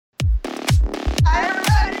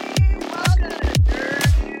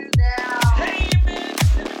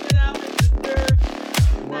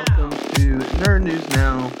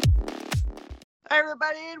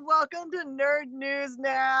everybody, and welcome to Nerd News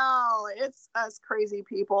Now. It's us crazy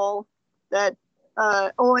people that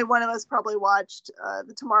only one of us probably watched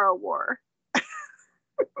the Tomorrow War.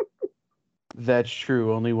 That's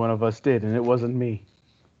true. Only one of us did, and it wasn't me.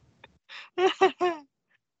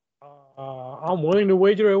 I'm willing to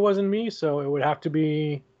wager it wasn't me, so it would have to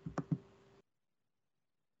be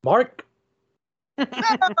Mark.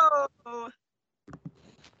 No!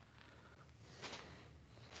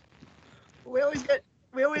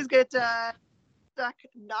 We always get stuck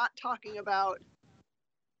not talking about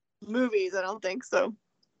movies. I don't think so.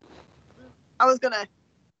 I was gonna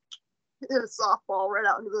hit a softball right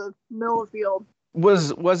out into the middle of the field.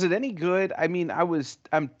 Was it any good? I mean,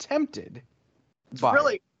 I'm tempted. It's by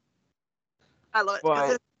really, it. I love it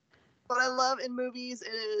because what I love in movies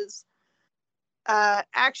is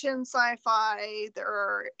action, sci-fi. There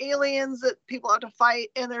are aliens that people have to fight,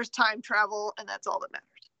 and there's time travel, and that's all that matters.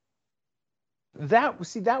 That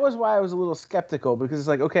was why I was a little skeptical, because it's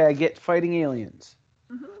like, okay, I get fighting aliens.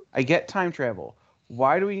 Mm-hmm. I get time travel.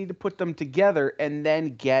 Why do we need to put them together and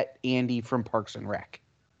then get Andy from Parks and Rec?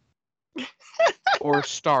 Or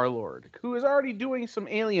Star-Lord, who is already doing some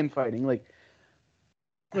alien fighting. Like,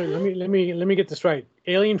 Wait, let me get this right.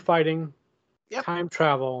 Alien fighting, Yep. Time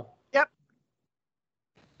travel. Yep.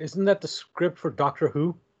 Isn't that the script for Doctor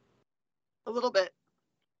Who? A little bit.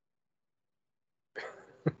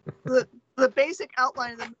 The basic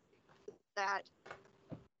outline of the movie is that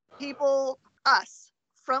people, us,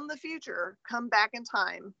 from the future, come back in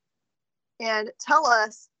time and tell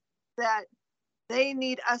us that they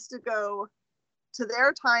need us to go to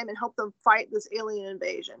their time and help them fight this alien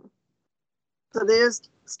invasion. So they just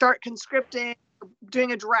start conscripting,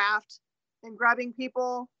 doing a draft, and grabbing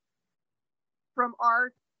people from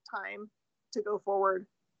our time to go forward.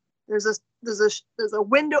 There's a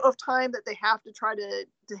window of time that they have to try to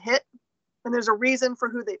hit, and there's a reason for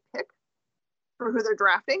who they pick, for who they're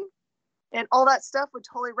drafting, and all that stuff would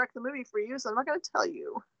totally wreck the movie for you. So I'm not going to tell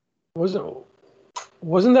you.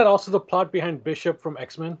 Wasn't that also the plot behind Bishop from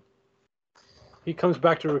X-Men? He comes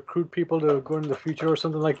back to recruit people to go into the future or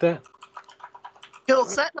something like that. Kill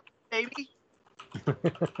Sentinel, baby.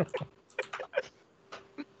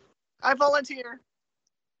 I volunteer.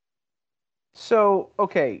 so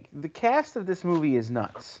okay, the cast of this movie is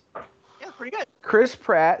nuts. Yeah, pretty good. Chris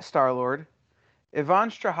Pratt, Star-Lord. Yvonne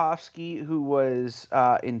Strahovski, who was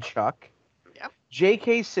in Chuck. Yep.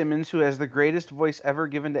 J.K. Simmons, who has the greatest voice ever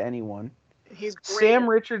given to anyone. He's great. Sam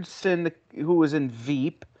Richardson, who was in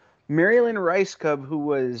Veep. Marilyn Ricecub, who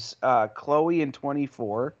was Chloe in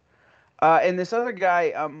 24. And this other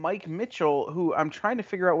guy, Mike Mitchell, who I'm trying to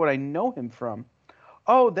figure out what I know him from.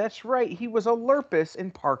 Oh, that's right. He was a Lurpus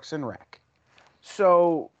in Parks and Rec.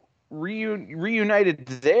 So reunited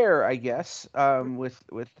there, I guess,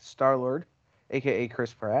 with Star-Lord, a.k.a.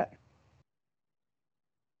 Chris Pratt.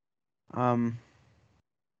 Yeah,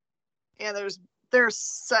 there's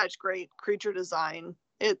such great creature design.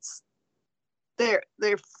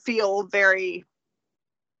 They feel very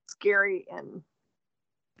scary and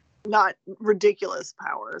not ridiculous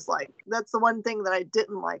powers. Like, that's the one thing that I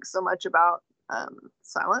didn't like so much about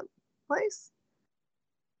Silent Place.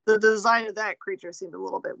 The design of that creature seemed a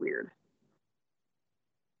little bit weird.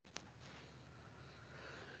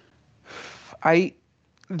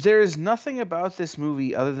 There's nothing about this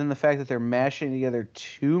movie other than the fact that they're mashing together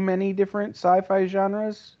too many different sci-fi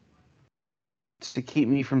genres to keep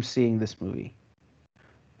me from seeing this movie.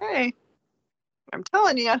 Hey, I'm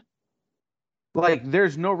telling you. Like,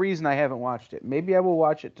 there's no reason I haven't watched it. Maybe I will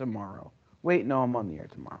watch it tomorrow. Wait, no, I'm on the air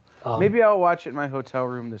tomorrow. Maybe I'll watch it in my hotel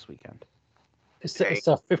room this weekend. It's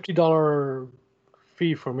a $50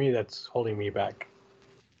 fee for me that's holding me back.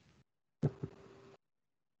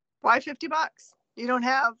 Why $50? You don't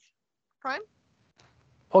have Prime?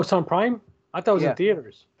 Oh, it's on Prime? I thought it was in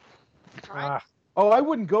theaters. Right. Oh, I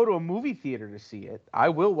wouldn't go to a movie theater to see it. I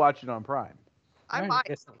will watch it on Prime. I might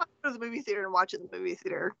go to the movie theater and watch it in the movie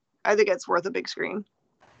theater. I think it's worth a big screen.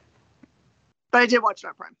 But I did watch it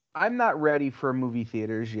on Prime. I'm not ready for movie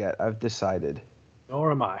theaters yet. I've decided. Nor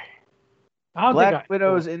am I. Black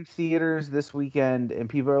Widow's in theaters this weekend, and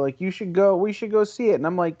people are like, "You should go. We should go see it." And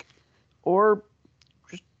I'm like, or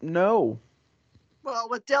just no. Well,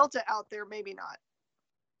 with Delta out there, maybe not.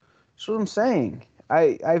 That's what I'm saying.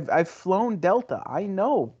 I've flown Delta. I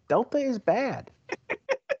know Delta is bad.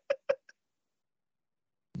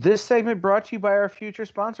 This segment brought to you by our future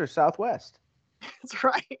sponsor, Southwest. That's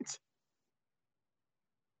right.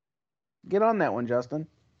 Get on that one, Justin.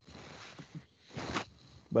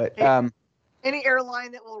 But any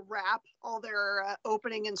airline that will wrap all their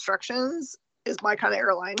opening instructions is my kind of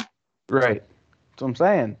airline. Right. That's what I'm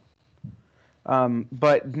saying.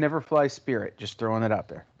 But never fly Spirit. Just throwing it out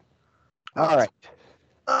there. All right.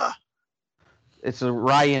 It's a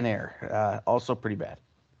Ryanair. Also pretty bad.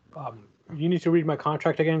 You need to read my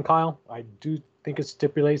contract again, Kyle. I do think it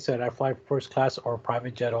stipulates that I fly first class or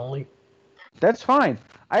private jet only. That's fine.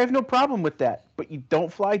 I have no problem with that. But you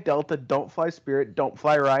don't fly Delta, don't fly Spirit, don't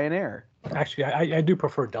fly Ryanair. Actually, I do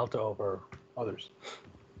prefer Delta over others.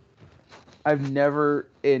 I've never,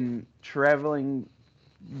 in traveling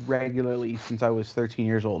regularly since I was 13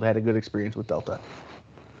 years old, had a good experience with Delta.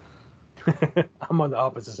 I'm on the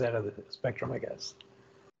opposite side of the spectrum, I guess.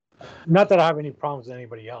 Not that I have any problems with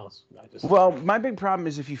anybody else. Well, my big problem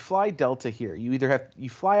is if you fly Delta here, you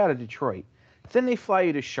fly out of Detroit, then they fly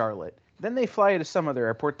you to Charlotte, then they fly you to some other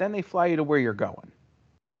airport, then they fly you to where you're going.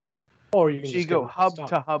 Or you can So just you go hub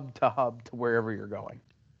to hub to hub to wherever you're going.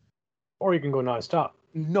 Or you can go nonstop.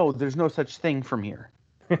 No, there's no such thing from here.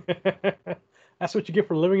 That's what you get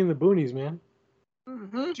for living in the boonies, man.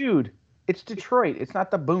 Mm-hmm. Dude, it's Detroit. It's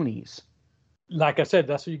not the boonies. Like I said,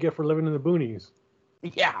 that's what you get for living in the boonies.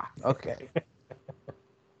 Yeah. Okay.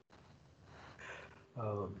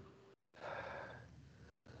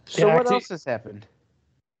 So what else has happened?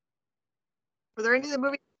 Were there any of the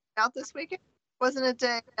movies out this weekend? Wasn't it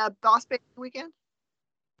a Boss Baby weekend?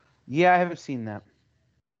 Yeah, I haven't seen that.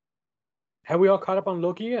 Have we all caught up on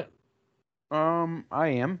Loki yet? I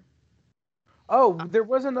am. Oh, there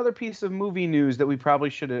was another piece of movie news that we probably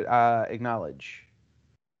should acknowledge.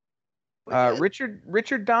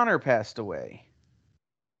 Richard Donner passed away.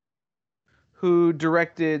 Who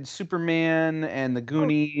directed Superman and The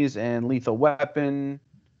Goonies and Lethal Weapon.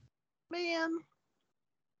 Man.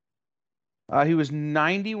 He was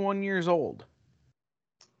 91 years old.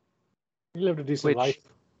 He lived a decent life.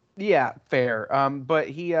 Yeah, fair. But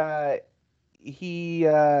he directed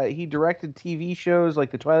TV shows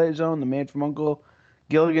like The Twilight Zone, The Man from U.N.C.L.E.,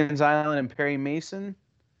 Gilligan's Island, and Perry Mason.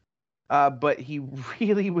 But he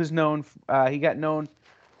really was known. He got known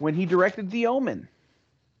when he directed The Omen.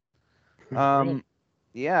 Really?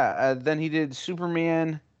 Yeah. Then he did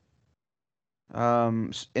Superman.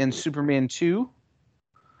 And Superman 2.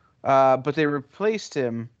 But they replaced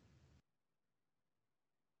him.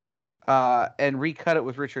 And recut it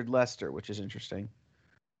with Richard Lester, which is interesting.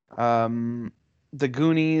 The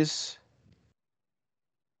Goonies.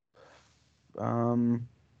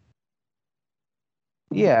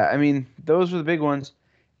 Yeah, I mean, those were the big ones.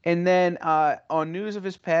 And then on news of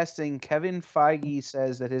his passing, Kevin Feige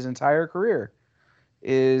says that his entire career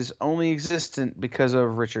is only existent because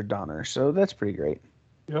of Richard Donner. So that's pretty great.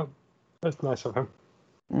 Yep, that's nice of him.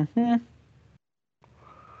 Mm-hmm.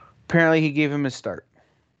 Apparently, he gave him his start.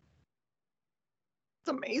 It's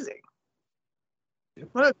amazing.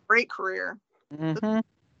 What a great career. Mm-hmm.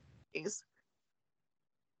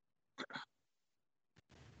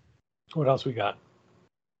 What else we got?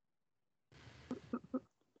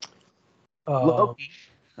 Loki.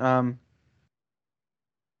 I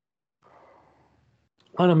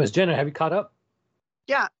don't know, Miss Jenna, have you caught up?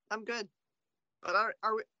 Yeah, I'm good. But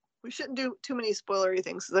we shouldn't do too many spoilery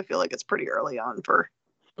things because I feel like it's pretty early on for.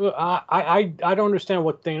 I don't understand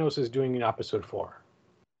what Thanos is doing in episode 4.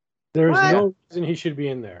 There's no reason he should be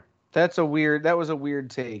in there. That was a weird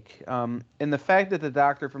take. And the fact that the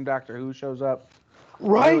Doctor from Doctor Who shows up,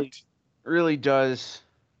 really does.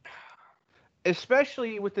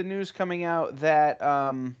 Especially with the news coming out that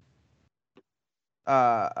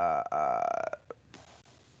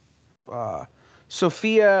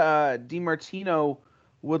Sophia DiMartino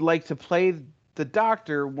would like to play the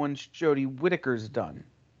Doctor once Jodie Whittaker's done.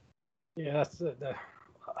 Yeah,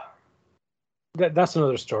 that's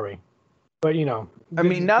another story. But I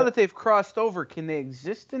mean, now that they've crossed over, can they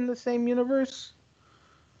exist in the same universe?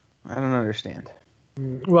 I don't understand.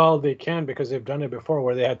 Well, they can because they've done it before,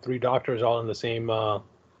 where they had 3 Doctors all in the same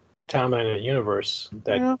timeline and universe.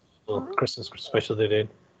 That little Christmas special they did.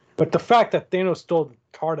 But the fact that Thanos stole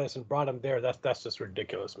TARDIS and brought him there—that's just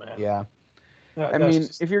ridiculous, man. Yeah. I mean,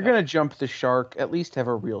 if you're gonna jump the shark, at least have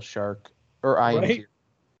a real shark or Iron.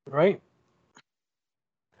 Right.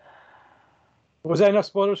 Was that enough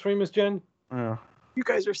spoilers for you, Miss Jen? Yeah. You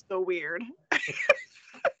guys are so weird.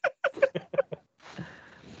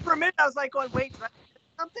 For a minute, I was like, going, wait, did I miss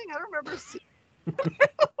something? I don't remember seeing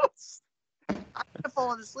I'm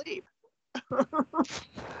falling asleep.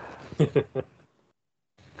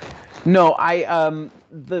 No,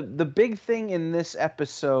 the big thing in this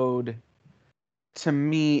episode to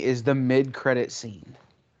me is the mid-credit scene.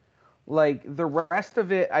 Like, the rest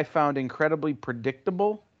of it I found incredibly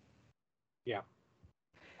predictable. Yeah.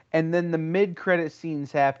 And then the mid-credit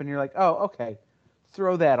scenes happen, you're like, oh, okay.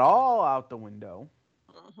 Throw that all out the window.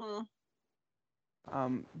 Mm-hmm.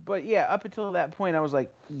 But yeah, up until that point, I was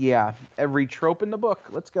like, yeah, every trope in the book.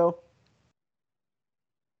 Let's go.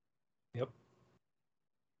 Yep.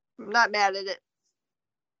 I'm not mad at it.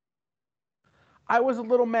 I was a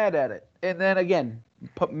little mad at it, and then again,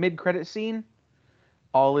 mid-credit scene,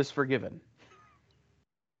 all is forgiven.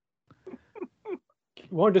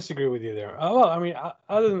 Won't disagree with you there. Well, I mean,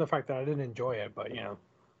 other than the fact that I didn't enjoy it, but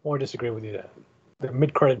won't disagree with you there. The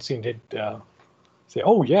mid-credit scene did say,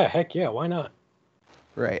 "Oh yeah, heck yeah, why not?"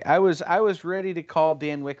 Right. I was ready to call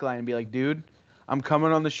Dan Wickline and be like, dude, I'm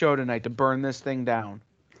coming on the show tonight to burn this thing down.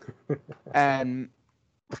 And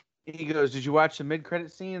he goes, did you watch the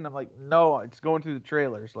mid-credit scene? And I'm like, no, it's going through the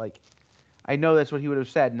trailers. Like, I know that's what he would have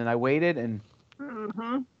said. And then I waited and,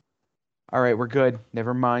 all right, we're good.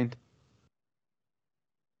 Never mind.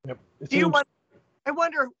 Yep. I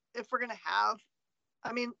wonder if we're going to have,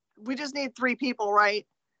 I mean, we just need 3 people, right?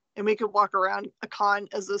 And we could walk around a con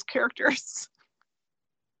as those characters.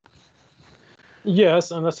 Yes,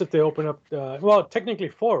 unless if they open up, well, technically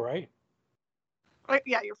 4, right? Right?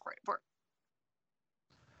 Yeah, you're right. 4.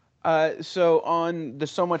 So on the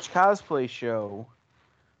So Much Cosplay show,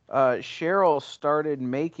 Cheryl started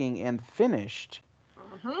making and finished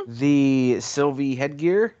the Sylvie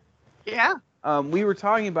headgear. Yeah. We were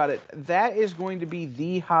talking about it. That is going to be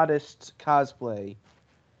the hottest cosplay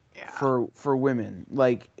for women.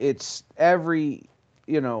 Like, it's every,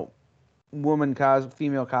 female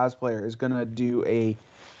cosplayer is going to do a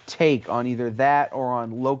take on either that or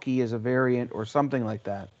on Loki as a variant or something like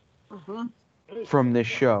that from this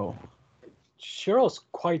show. Cheryl's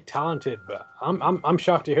quite talented, but I'm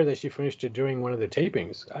shocked to hear that she finished it during one of the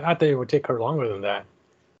tapings. I thought it would take her longer than that.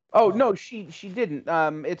 Oh no, she didn't.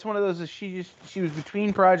 It's one of those. She was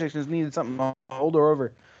between projects and needed something to hold her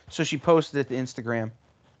over, so she posted it to Instagram.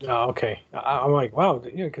 Oh, okay. I'm like, wow,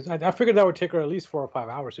 because I figured that would take her at least 4 or 5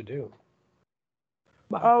 hours to do.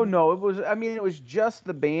 Oh no, it was. I mean, it was just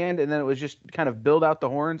the band, and then it was just kind of build out the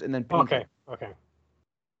horns and then paint. Okay.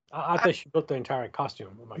 I thought she built the entire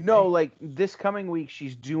costume. Like, no, like this coming week,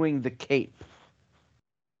 she's doing the cape.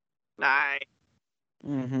 Nice.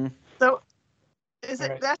 Mm-hmm. So, is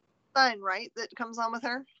it that son, right, that comes on with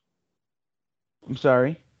her? I'm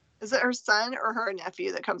sorry. Is it her son or her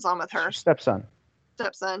nephew that comes on with her? Stepson.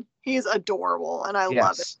 He's adorable, and I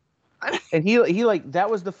love it. And he like that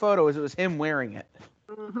was the photo as it was him wearing it.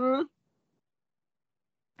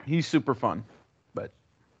 He's super fun, but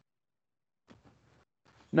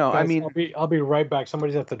no, guys, I mean, I'll be right back.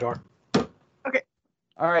 Somebody's at the door. Okay.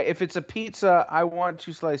 All right. If it's a pizza, I want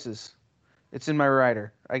 2 slices. It's in my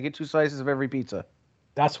rider. I get 2 slices of every pizza.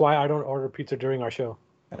 That's why I don't order pizza during our show.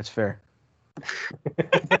 That's fair.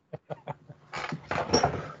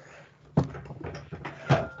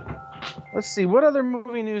 Let's see. What other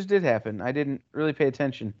movie news did happen? I didn't really pay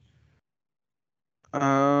attention.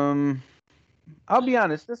 I'll be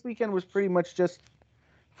honest. This weekend was pretty much just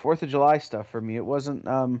 4th of July stuff for me. It wasn't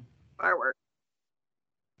fireworks.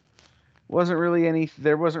 There wasn't really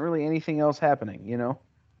anything else happening,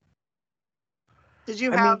 Did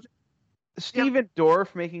you have Steven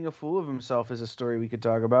Dorff making a fool of himself is a story we could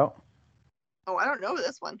talk about. Oh, I don't know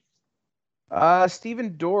this one.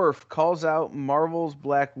 Steven Dorff calls out Marvel's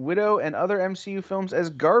Black Widow and other MCU films as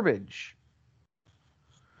garbage.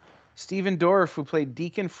 Steven Dorff, who played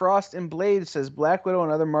Deacon Frost in Blade, says Black Widow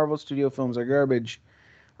and other Marvel Studio films are garbage.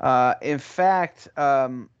 In fact,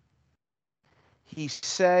 he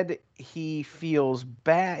said he feels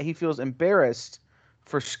bad. He feels embarrassed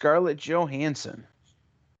for Scarlett Johansson.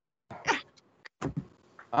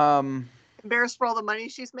 Embarrassed for all the money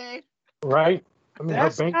she's made. Right. I mean,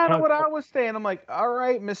 that's kind of what I was saying. I'm like, all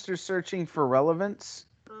right, Mr. Searching for Relevance.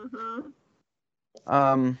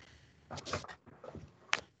 I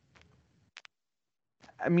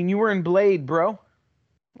mean, you were in Blade, bro.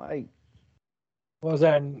 Like, what was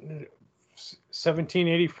that?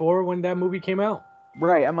 1784 when that movie came out.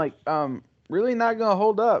 Right. I'm like, really not gonna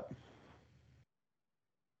hold up.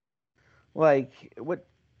 Like, what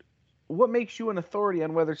makes you an authority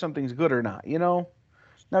on whether something's good or not?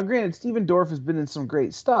 Now, granted, Steven Dorff has been in some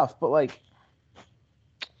great stuff, but like,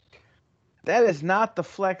 that is not the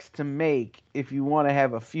flex to make if you want to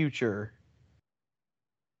have a future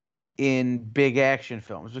in big action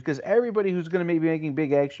films, because everybody who's going to be making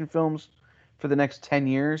big action films for the next 10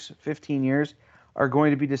 years, 15 years, are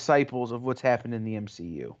going to be disciples of what's happened in the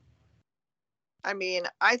MCU. I mean,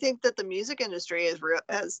 I think that the music industry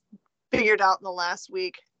has figured out in the last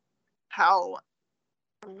week how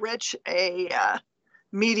rich a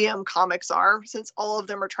medium comics are, since all of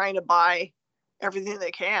them are trying to buy everything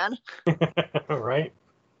they can. Right.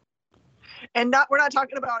 And we're not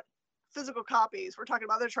talking about physical copies. We're talking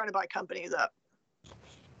about they're trying to buy companies up.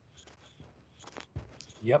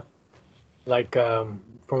 Yep. Like from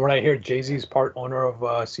what I hear, Jay-Z's part owner of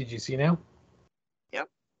CGC now.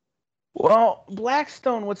 Well,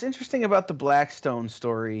 Blackstone, what's interesting about the Blackstone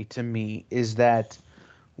story to me is that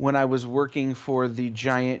when I was working for the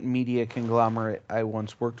giant media conglomerate I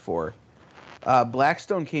once worked for,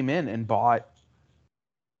 Blackstone came in and bought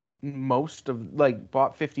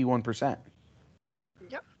bought 51%.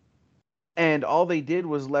 Yep. And all they did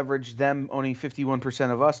was leverage them owning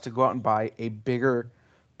 51% of us to go out and buy a bigger,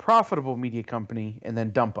 profitable media company and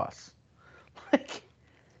then dump us. Like,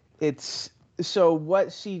 it's so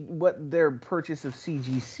what their purchase of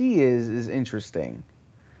CGC is interesting.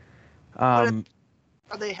 Are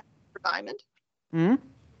they headed for Diamond? Hmm?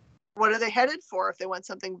 What are they headed for if they want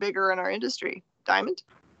something bigger in our industry? Diamond?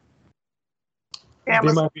 They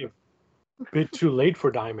Amazon? might be a bit too late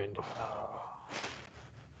for Diamond.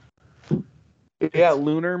 Yeah,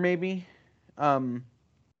 Lunar maybe.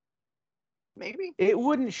 Maybe. It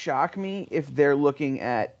wouldn't shock me if they're looking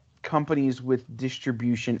at companies with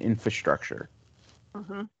distribution infrastructure.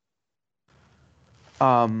 Mm-hmm.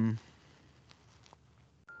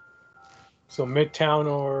 So Midtown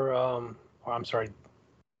or I'm sorry,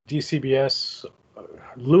 DCBS,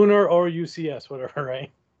 Lunar or UCS, whatever,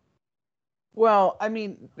 right? Well, I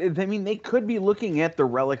mean, they could be looking at the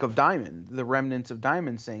relic of Diamond, the remnants of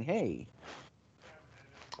Diamond, saying, "Hey,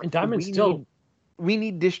 And Diamond still we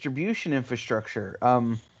need distribution infrastructure."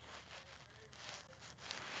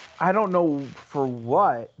 I don't know for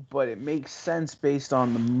what, but it makes sense based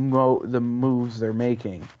on the moves they're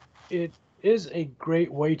making. it is a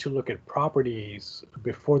great way to look at properties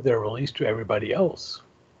before they're released to everybody else.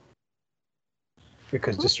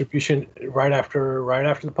 Because distribution right after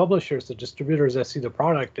the publishers, the distributors that see the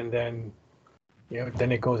product, and then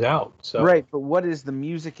then it goes out. So Right, but what is the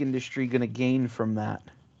music industry going to gain from that?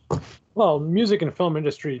 well, music and film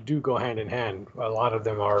industry do go hand in hand. A lot of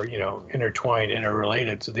them are intertwined,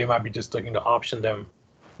 interrelated. So they might be just looking to option them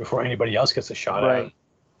before anybody else gets a shot at it.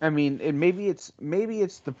 I mean, maybe it's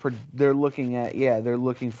they're looking at they're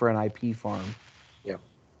looking for an IP farm. Yeah.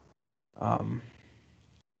 Um,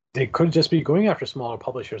 They could just be going after smaller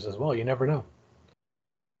publishers as well. You never know,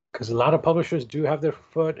 because a lot of publishers do have their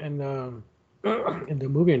foot in the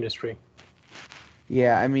movie industry.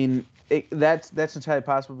 Yeah, I mean that's entirely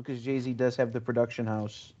possible because Jay-Z does have the production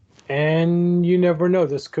house. And you never know.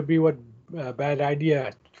 This could be what Bad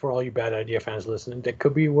Idea, for all you Bad Idea fans listening, that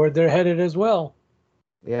could be where they're headed as well.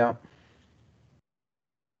 Yeah.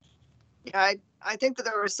 Yeah, I think that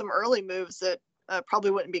there were some early moves that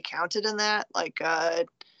probably wouldn't be counted in that. Like,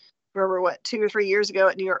 remember 2 or 3 years ago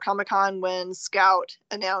at New York Comic Con when Scout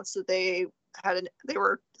announced that they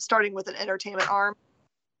were starting with an entertainment arm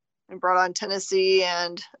and brought on Tennessee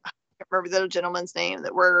and I can't remember the other gentleman's name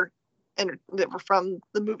that were from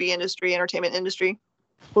the movie industry, entertainment industry.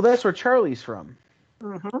 Well, that's where Charlie's from.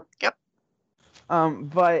 Mm-hmm. Yep.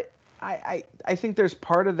 But I think there's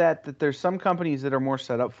part of that there's some companies that are more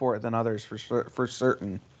set up for it than others for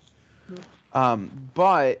certain.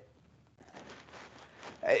 But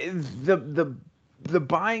the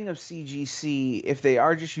buying of CGC, if they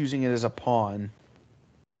are just using it as a pawn,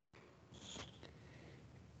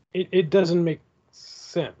 it doesn't make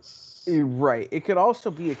sense. Right. It could also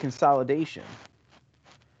be a consolidation.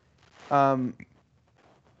 You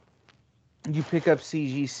pick up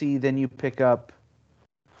CGC, then you pick up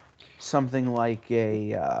something like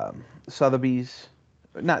a Sotheby's,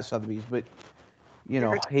 not Sotheby's, but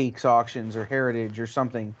Hakes Auctions or Heritage or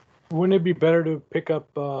something. Wouldn't it be better to pick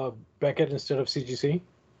up Beckett instead of CGC?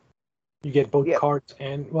 You get both cards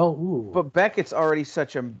and ooh. But Beckett's already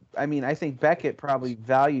such a. I mean, I think Beckett probably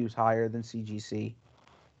values higher than CGC.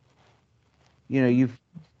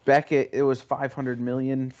 Beckett, it was $500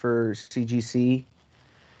 million for CGC.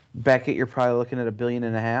 Beckett, you're probably looking at $1.5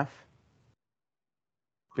 billion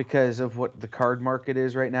because of what the card market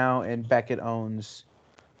is right now, and Beckett owns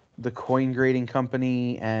the coin grading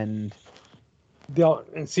company and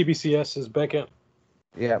CBCS is Beckett.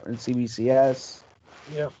 Yeah, and CBCS.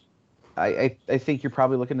 Yeah. I think you're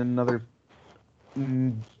probably looking at another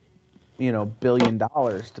 $1 billion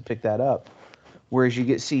to pick that up. Whereas you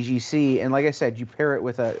get CGC, and like I said, you pair it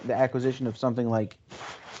with the acquisition of something like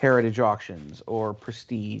Heritage Auctions or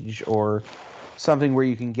Prestige or something where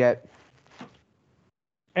you can get.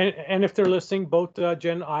 And if they're listening, both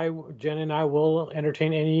Jen and I will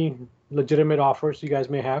entertain any legitimate offers you guys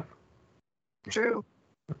may have. True,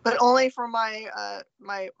 but only for my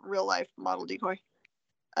my real life model decoy.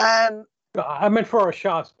 I meant for our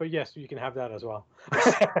shops, but yes, you can have that as well.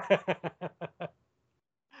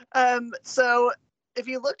 So if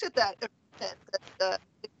you looked at that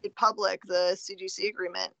made public, the CGC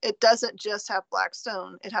agreement, it doesn't just have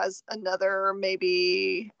Blackstone. It has another,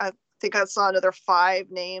 maybe, I think I saw another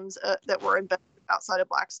 5 names that were invested outside of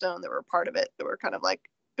Blackstone that were part of it, that were kind of like,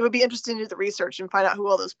 it would be interesting to do the research and find out who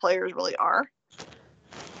all those players really are.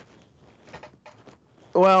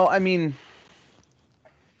 Well, I mean,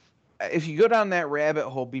 if you go down that rabbit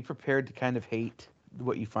hole, be prepared to kind of hate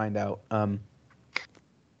what you find out. And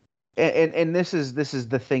this is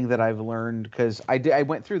the thing that I've learned, because I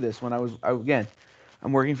went through this when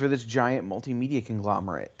I'm working for this giant multimedia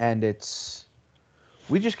conglomerate, and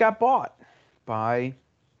we just got bought by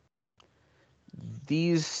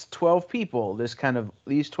these 12 people,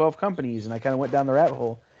 these 12 companies, and I kind of went down the rabbit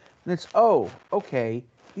hole, and it's, oh, okay,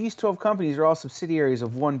 these 12 companies are all subsidiaries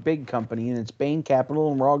of one big company, and it's Bain Capital,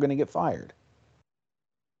 and we're all going to get fired.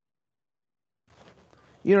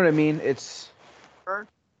 You know what I mean? It's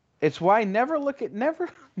why never look at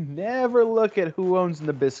who owns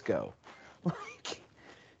Nabisco. Like,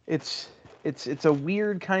 it's a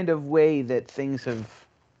weird kind of way that things have.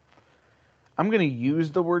 I'm gonna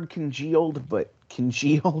use the word congealed, but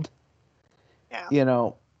congealed. Yeah. You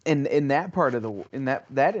know, in that part of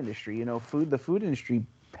that industry, you know, the food industry,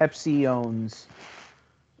 Pepsi owns,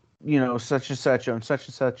 you know, such and such owns such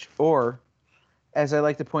and such, or, as I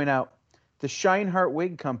like to point out, the Scheinhart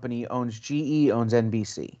Wig Company owns GE, owns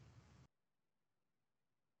NBC.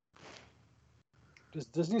 Does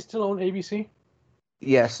Disney still own ABC?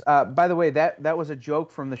 Yes. By the way, that was a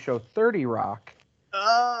joke from the show 30 Rock.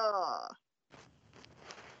 Oh.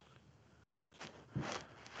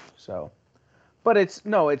 So, but it's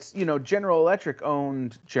you know, General Electric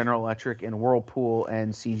owned General Electric and Whirlpool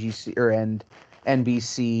and CGC and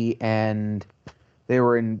NBC, and they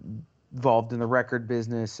were involved in the record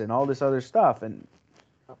business and all this other stuff, and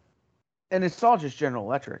it's all just General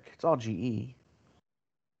Electric. It's all GE.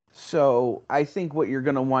 So I think what you're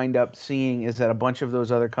going to wind up seeing is that a bunch of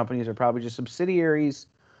those other companies are probably just subsidiaries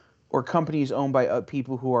or companies owned by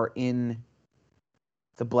people who are in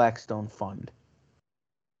the Blackstone fund.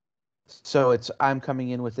 So I'm coming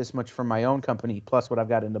in with this much from my own company plus what I've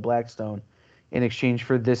got into Blackstone in exchange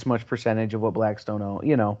for this much percentage of what Blackstone owns,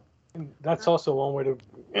 you know. And that's also one way to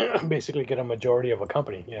basically get a majority of a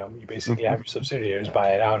company. You know, you basically have your subsidiaries buy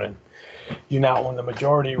it out, and you now own the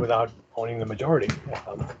majority without owning the majority.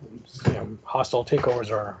 You know, hostile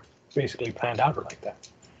takeovers are basically planned out like that.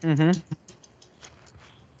 Mm-hmm.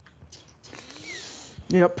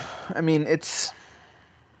 Yep. I mean,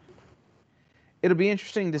 it'll be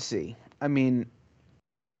interesting to see. I mean,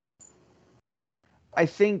 I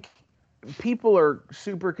think people are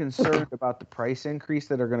super concerned about the price increase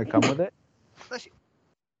that are going to come with it.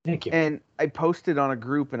 Thank you. And I posted on a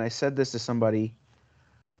group, and I said this to somebody.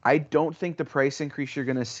 I don't think the price increase you're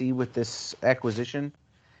going to see with this acquisition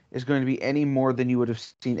is going to be any more than you would have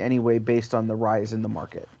seen anyway based on the rise in the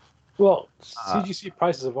market. Well, CGC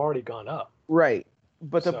prices have already gone up. Right.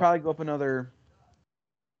 But they'll probably go up another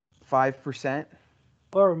 5%.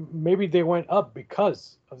 Or maybe they went up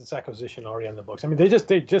because of this acquisition already on the books. I mean, they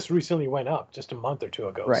just recently went up just a month or two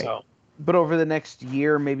ago. Right. So. But over the next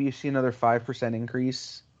year, maybe you see another 5%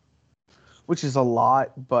 increase, which is a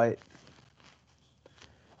lot, but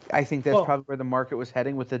I think that's probably where the market was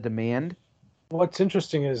heading with the demand. What's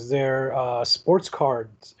interesting is their sports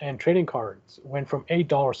cards and trading cards went from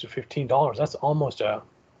 $8 to $15. That's almost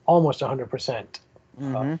 100%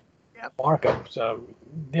 markup. So,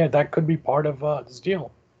 yeah, that could be part of this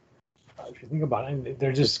deal. If you think about it,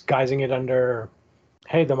 they're just guising it under,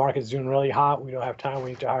 hey, the market's doing really hot. We don't have time. We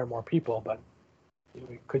need to hire more people. But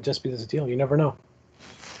it could just be this deal. You never know.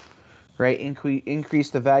 Right.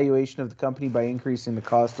 Increase the valuation of the company by increasing the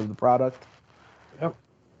cost of the product. Yep.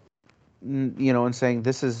 You know, and saying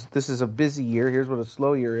this is a busy year. Here's what a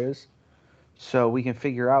slow year is, so we can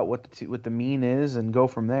figure out what the mean is and go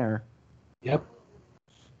from there. Yep.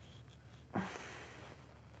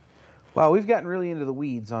 Wow, we've gotten really into the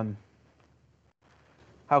weeds on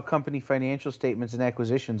how company financial statements and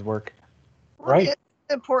acquisitions work. Right.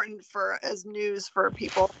 It's important as news for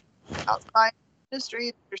people outside the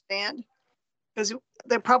industry to understand, because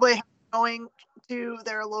they probably have going to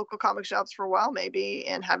their local comic shops for a while maybe,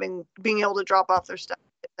 and being able to drop off their stuff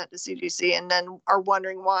sent to CGC, and then are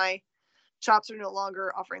wondering why shops are no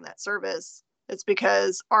longer offering that service. It's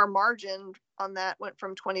because our margin on that went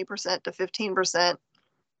from 20% to 15%.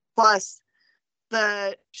 Plus,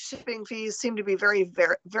 the shipping fees seem to be very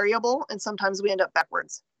variable, and sometimes we end up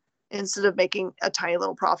backwards instead of making a tiny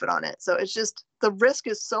little profit on it. So it's just, the risk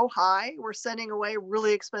is so high. We're sending away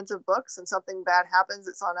really expensive books, and something bad happens,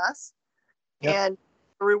 it's on us. Yep. And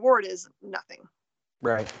the reward is nothing.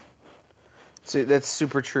 Right. So that's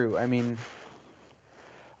super true. I mean,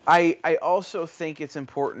 I also think it's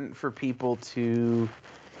important for people to,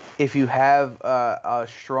 if you have a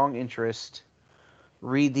strong interest,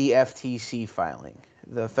 read the FTC filing,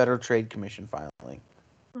 the Federal Trade Commission filing,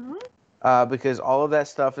 because all of that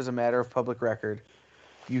stuff is a matter of public record.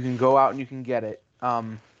 You can go out and you can get it,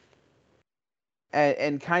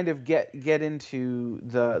 and kind of get into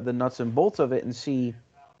the nuts and bolts of it and see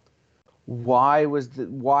why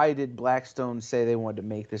did Blackstone say they wanted to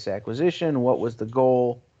make this acquisition? What was the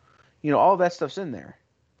goal? All that stuff's in there.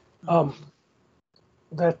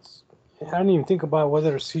 That's I didn't even think about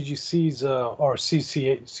whether CGC's or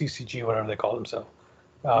CCG, whatever they call themselves,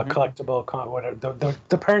 collectible whatever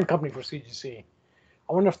the parent company for CGC.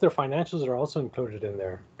 I wonder if their financials are also included in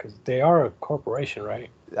there because they are a corporation, right?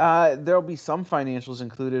 There'll be some financials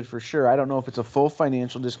included for sure. I don't know if it's a full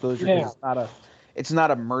financial disclosure because it's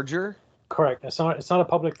not a merger. Correct. It's not a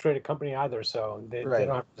public traded company either, so they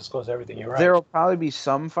don't have to disclose everything. You're right. There will probably be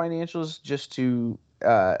some financials just to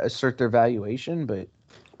assert their valuation, but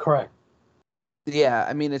correct. Yeah,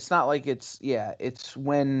 I mean it's not like it's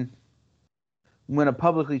when a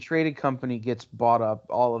publicly traded company gets bought up,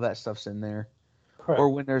 all of that stuff's in there. Correct. Or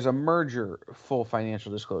when there's a merger, full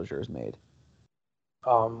financial disclosure is made.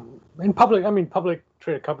 In public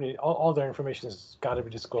traded company, all their information has got to be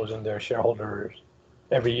disclosed in their shareholders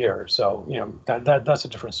every year. So that's a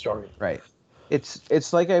different story. Right.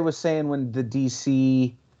 It's like I was saying when the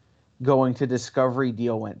DC going to Discovery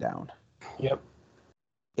deal went down. Yep.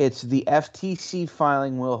 It's the FTC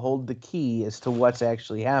filing will hold the key as to what's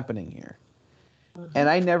actually happening here. And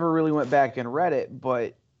I never really went back and read it,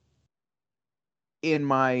 but in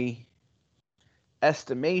my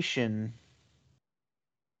estimation,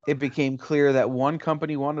 it became clear that one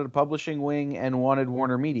company wanted a publishing wing and wanted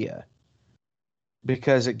Warner Media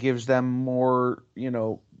because it gives them more,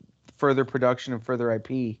 further production and further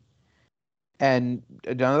IP. And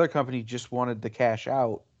another company just wanted the cash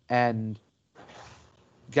out and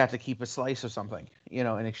got to keep a slice of something,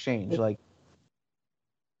 in exchange.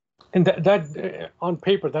 And that on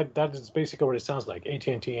paper, that is basically what it sounds like.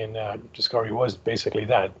 AT&T and Discovery was basically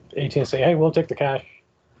that. AT&T say, "Hey, we'll take the cash."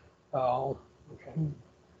 Okay.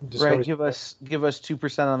 Right. Give us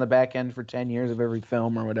 2% on the back end for 10 years of every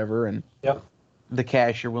film or whatever, and the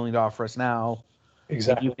cash you're willing to offer us now.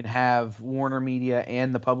 Exactly. You can have Warner Media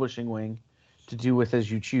and the publishing wing to do with as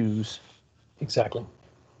you choose. Exactly.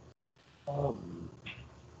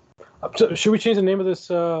 So should we change the name of this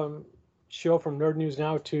show from Nerd News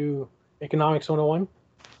Now to Economics 101?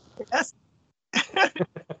 Yes.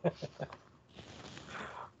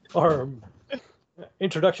 Or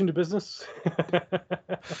Introduction to Business?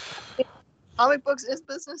 Comic books is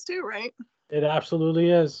business too, right? It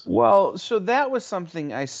absolutely is. Well, so that was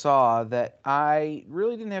something I saw that I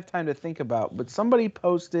really didn't have time to think about, but somebody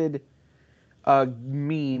posted a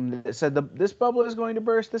meme that said this bubble is going to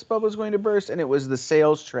burst, this bubble is going to burst, and it was the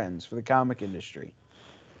sales trends for the comic industry.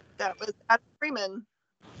 That was Adam Freeman.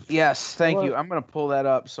 Yes, thank you. I'm going to pull that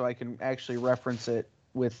up so I can actually reference it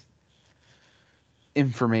with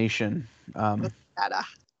information. With data.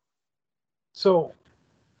 So,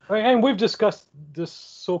 and we've discussed this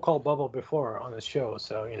so-called bubble before on the show,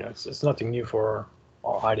 so it's nothing new for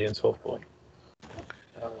our audience, hopefully.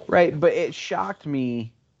 Right, but it shocked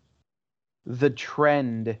me the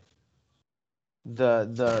trend,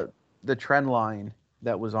 the trend line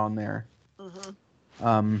that was on there.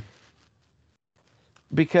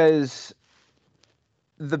 Because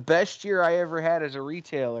the best year I ever had as a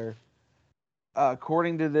retailer,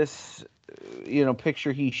 according to this,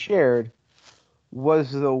 picture he shared,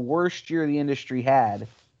 was the worst year the industry had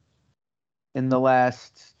in the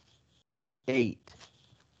last 8.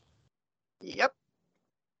 Yep.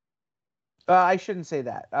 I shouldn't say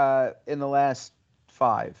that. In the last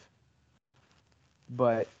 5.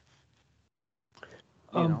 But,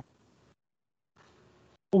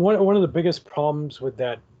 One of the biggest problems with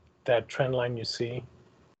that trend line you see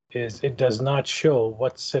is it does not show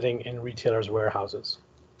what's sitting in retailers' warehouses.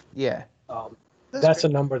 Yeah. That's a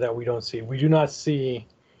number that we don't see. We do not see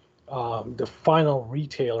the final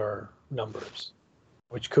retailer numbers,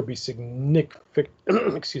 which could be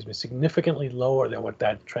significantly lower than what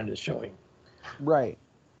that trend is showing. Right.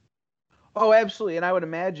 Oh, absolutely. And I would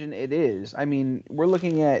imagine it is. I mean, we're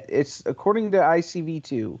looking at, it's according to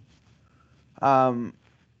ICV2.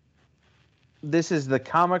 This is the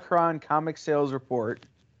Comicron Comic Sales Report.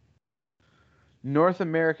 North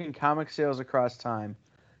American comic sales across time.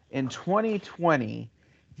 In 2020,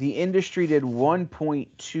 the industry did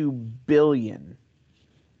 1.2 billion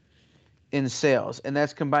in sales, and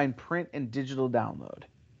that's combined print and digital download.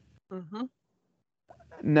 Mm-hmm.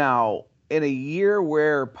 Now, in a year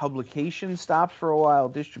where publication stopped for a while,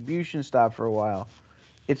 distribution stopped for a while,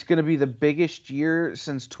 it's going to be the biggest year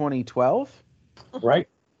since 2012. Right?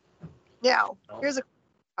 Now, here's a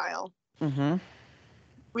file. Mm-hmm.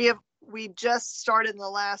 We just started in the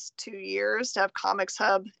last 2 years to have Comics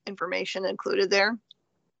Hub information included there,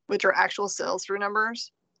 which are actual sales through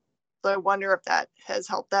numbers. So I wonder if that has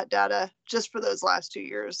helped that data just for those last 2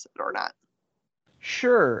 years or not.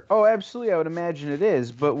 Sure. Oh, absolutely. I would imagine it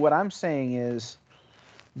is. But what I'm saying is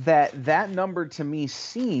that number to me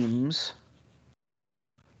seems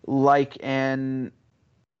like an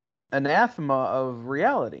anathema of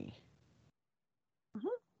reality.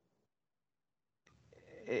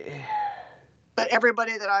 But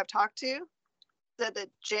everybody that I've talked to said that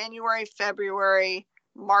January, February,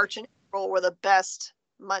 March, and April were the best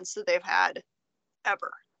months that they've had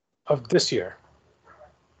ever. Of this year.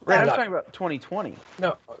 Right, I'm not- talking about 2020.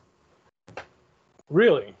 No.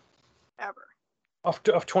 Really? Ever. Of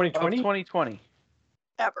 2020? 2020.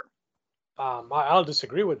 Ever. I'll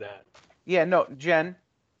disagree with that. Yeah, no, Jen,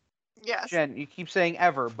 Yes. you keep saying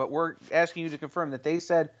ever, but we're asking you to confirm that they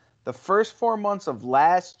said the first 4 months of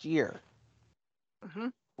last year hmm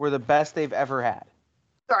were the best they've ever had.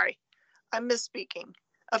 Sorry, I'm misspeaking.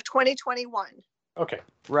 Of 2021. Okay.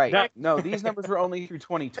 Right. That- No, these numbers were only through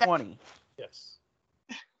 2020. Yes.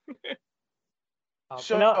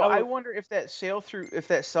 So and I wonder if that sell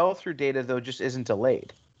through data though just isn't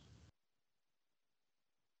delayed.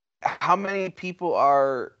 How many people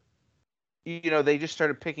are, they just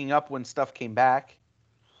started picking up when stuff came back,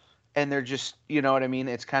 and they're just, you know what I mean?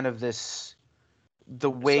 It's kind of the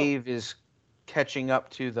wave is catching up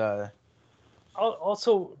to the.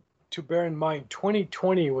 Also, to bear in mind,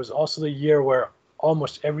 2020 was also the year where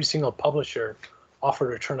almost every single publisher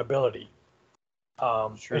offered returnability.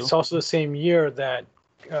 True. It's also the same year that,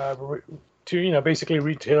 basically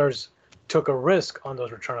retailers took a risk on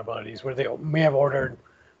those returnabilities where they may have ordered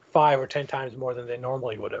 5 or 10 times more than they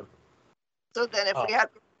normally would have. So then if we had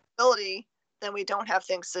ability, then we don't have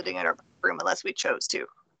things sitting in our room unless we chose to.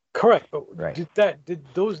 Correct, but Right. did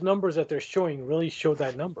those numbers that they're showing really show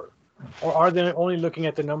that number, or are they only looking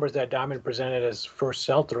at the numbers that Diamond presented as first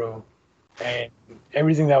sell-through, and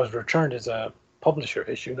everything that was returned is a publisher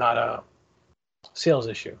issue, not a sales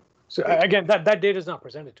issue? So again, that data is not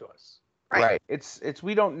presented to us. Right. It's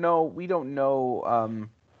we don't know what we don't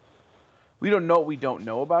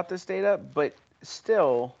know about this data, but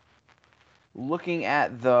still looking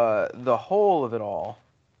at the whole of it all,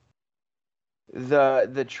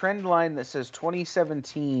 the trend line that says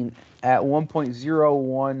 2017 at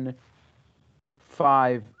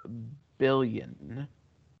 1.015 billion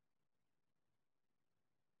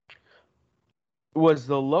was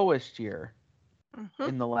the lowest year Mhm.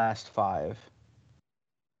 in the last 5.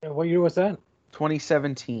 And what year was that?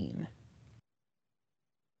 2017.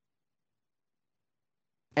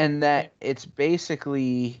 And that it's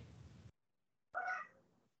basically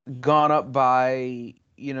gone up by,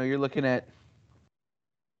 you're looking at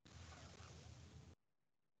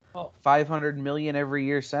 500 million every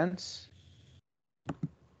year since.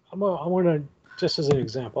 I'm gonna just as an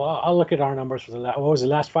example, I'll look at our numbers for what was the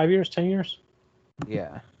last 5 years, 10 years?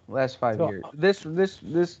 Yeah, last 5 So- years.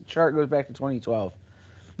 This chart goes back to 2012.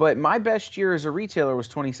 But my best year as a retailer was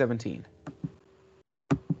 2017.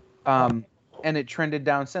 And it trended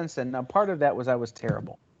down since then. Now, part of that was I was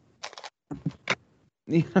terrible.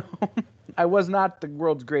 I was not the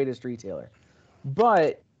world's greatest retailer.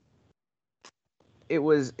 But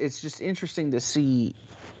it's just interesting to see,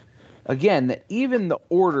 again, that even the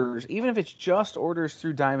orders, even if it's just orders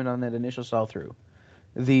through Diamond on that initial sell-through,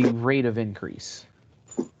 the rate of increase.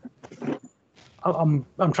 I'm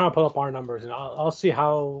trying to pull up our numbers, and I'll see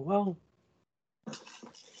how well.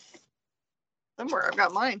 Somewhere I've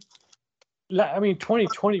got mine.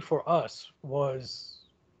 2020 for us was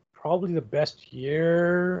probably the best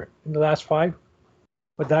year in the last 5,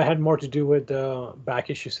 but that had more to do with back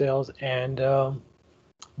issue sales and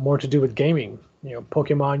more to do with gaming.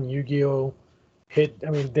 Pokemon, Yu-Gi-Oh hit.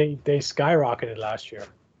 They skyrocketed last year,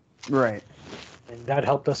 Right. and that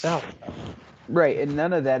helped us out. Right, and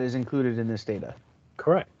none of that is included in this data.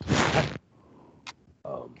 Correct.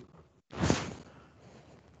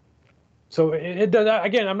 So it does.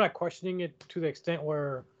 Again, I'm not questioning it to the extent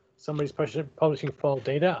where somebody's publishing false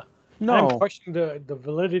data. No. I'm questioning the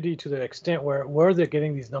validity to the extent where they're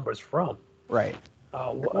getting these numbers from. Right.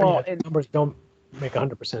 And numbers don't make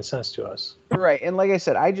 100% sense to us. Right, and like I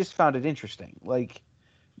said, I just found it interesting. Like,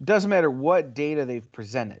 doesn't matter what data they've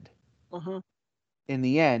presented. Mm-hmm. In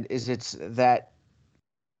the end, it's that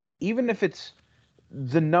even if it's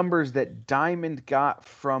the numbers that Diamond got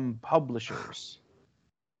from publishers,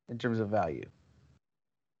 in terms of value.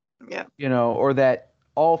 Yeah. You know, or that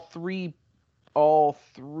all three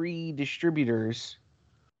distributors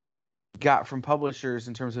got from publishers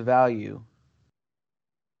in terms of value.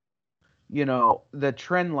 You know, the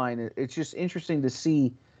trend line, it's just interesting to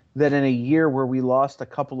see that in a year where we lost a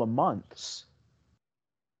couple of months,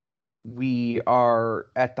 we are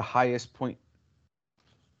at the highest point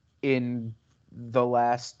in the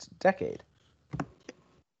last decade.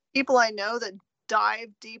 People I know that dive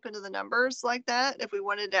deep into the numbers like that, if we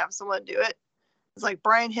wanted to have someone do it, it's like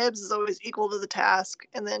Brian Hibbs is always equal to the task.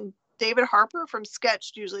 And then David Harper from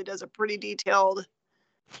Sketched usually does a pretty detailed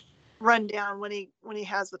rundown when he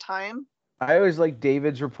has the time. I always like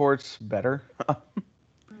David's reports better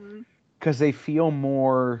because they feel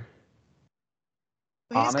more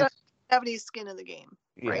He's got honest. have any skin in the game,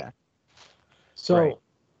 right? Yeah. So Right.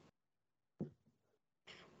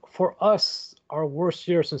 for us, our worst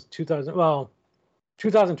year since 2000. Well,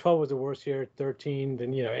 2012 was the worst year. 13,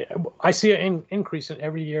 then I see an increase in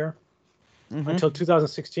every year until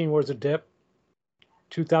 2016 was a dip.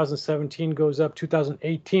 2017 goes up.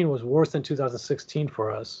 2018 was worse than 2016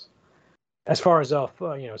 for us, as far as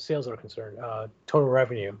sales are concerned. Total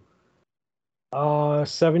revenue.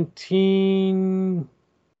 17.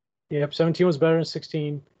 Yep, 17 was better than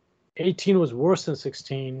 16. 18 was worse than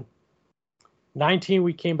 16. 19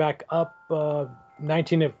 we came back up.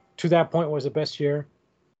 19 to that point was the best year.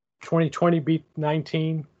 2020 beat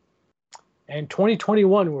 19. And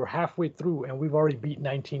 2021 we're halfway through and we've already beat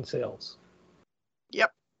 19 sales.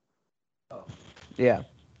 Yep. Yeah.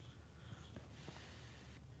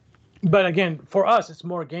 But again, for us it's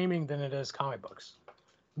more gaming than it is comic books.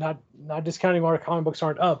 Not discounting our comic books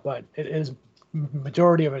aren't up, but it is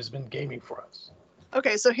majority of it has been gaming for us.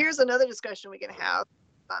 Okay, so here's another discussion we can have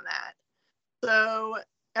on that. So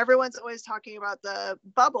everyone's always talking about the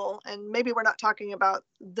bubble, and maybe we're not talking about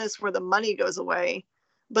this where the money goes away,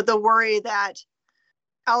 but the worry that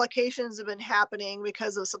allocations have been happening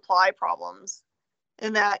because of supply problems,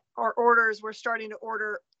 and that our orders, we're starting to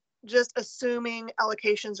order just assuming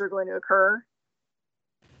allocations are going to occur.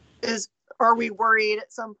 Are we worried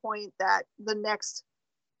at some point that the next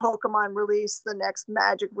Pokemon release, the next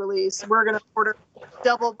Magic release, we're going to order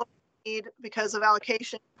double what we need because of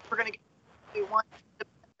allocation? We're going to get what we want, it's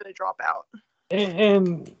going to drop out.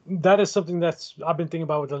 And that is something I've been thinking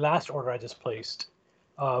about with the last order I just placed,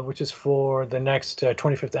 which is for the next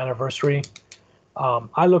 25th anniversary.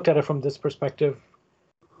 I looked at it from this perspective.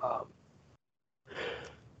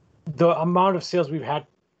 The amount of sales we've had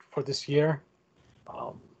for this year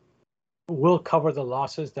will cover the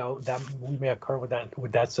losses that we may occur with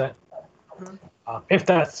that set. If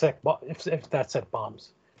that set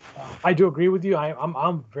bombs. I do agree with you.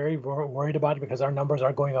 I'm very worried about it because our numbers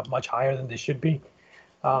are going up much higher than they should be.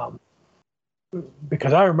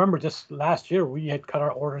 Because I remember just last year we had cut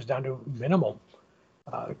our orders down to minimum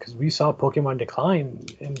because we saw Pokemon decline,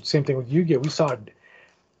 and same thing with Yu-Gi-Oh. We saw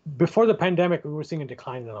before the pandemic we were seeing a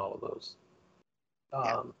decline in all of those.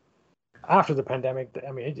 After the pandemic,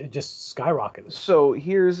 I mean, it just skyrocketed. So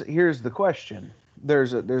here's the question.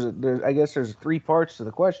 There's I guess there's 3 parts to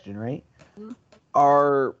the question, right? Mm-hmm.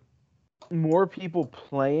 Are more people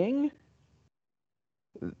playing?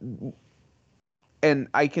 And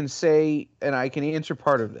I can say, and I can answer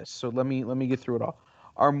part of this. So let me get through it all.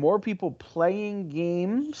 Are more people playing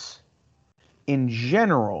games in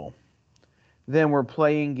general than were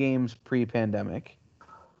playing games pre-pandemic?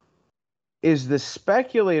 Is the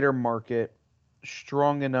speculator market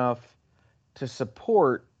strong enough to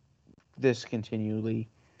support this continually?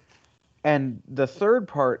 And the third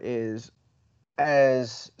part is,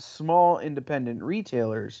 as small independent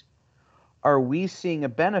retailers, are we seeing a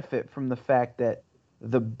benefit from the fact that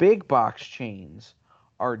the big box chains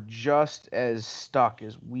are just as stuck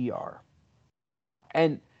as we are?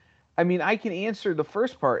 And I mean, I can answer the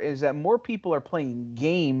first part, is that more people are playing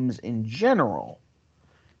games in general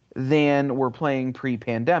than were playing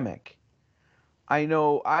pre-pandemic. I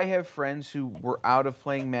know I have friends who were out of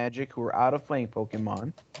playing Magic, who were out of playing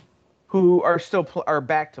Pokemon, who are still are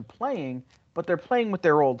back to playing, but they're playing with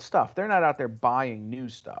their old stuff. They're not out there buying new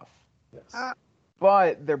stuff. Yes.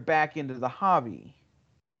 But they're back into the hobby.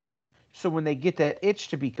 So when they get that itch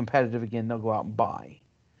to be competitive again, they'll go out and buy.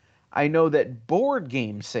 I know that board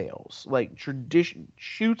game sales, like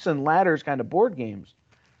Chutes and Ladders kind of board games,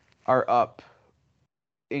 are up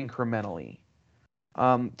incrementally.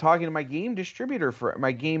 Talking to my game distributor,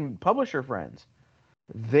 my game publisher friends,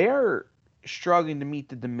 they're struggling to meet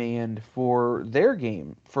the demand for their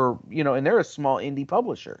game, and they're a small indie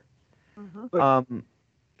publisher. Mm-hmm.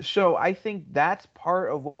 So I think that's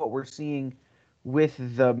part of what we're seeing with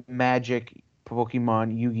the Magic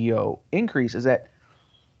Pokemon, Yu-Gi-Oh increase is that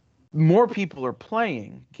more people are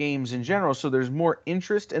playing games in general, so there's more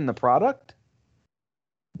interest in the product.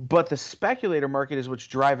 But the speculator market is what's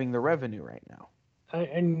driving the revenue right now.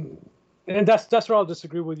 And that's where I'll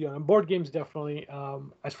disagree with you on board games. Definitely,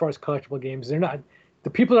 as far as collectible games, they're not the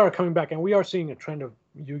people that are coming back, and we are seeing a trend of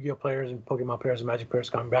Yu-Gi-Oh players and Pokemon players and Magic players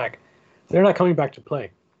coming back. They're not coming back to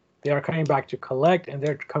play; they are coming back to collect, and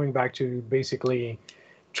they're coming back to basically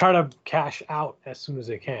try to cash out as soon as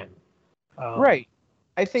they can. Right.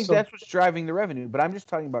 I think that's what's driving the revenue, but I'm just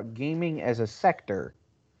talking about gaming as a sector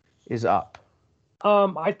is up.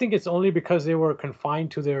 I think it's only because they were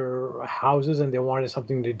confined to their houses and they wanted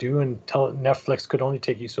something to do, and Netflix could only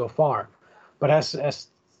take you so far. But as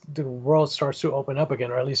the world starts to open up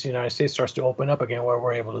again, or at least the United States starts to open up again, where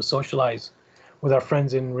we're able to socialize with our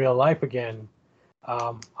friends in real life again,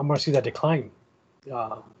 I'm going to see that decline.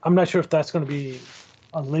 I'm not sure if that's going to be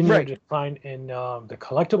a linear decline in the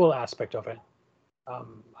collectible aspect of it.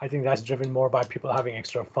 I think that's driven more by people having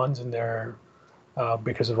extra funds in their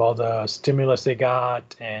because of all the stimulus they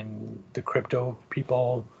got and the crypto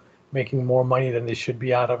people making more money than they should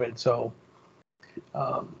be out of it. So,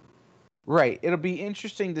 right. It'll be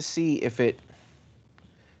interesting to see if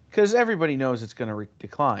because everybody knows it's going to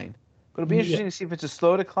decline, but it'll be interesting to see if it's a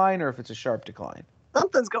slow decline or if it's a sharp decline.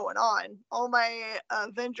 Something's going on. All my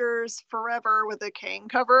Avengers Forever with a Kang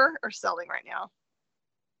cover are selling right now.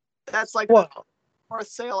 That's like the fourth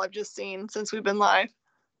sale I've just seen since we've been live.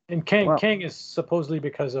 And Kang is supposedly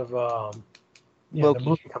because of the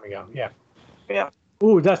movie coming out. Yeah. Yeah.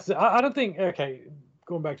 Ooh, I don't think. Okay,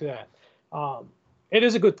 going back to that, it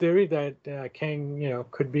is a good theory that Kang,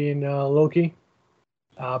 could be in Loki.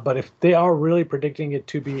 But if they are really predicting it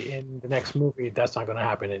to be in the next movie, that's not going to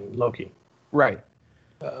happen in Loki. Right.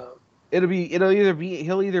 He'll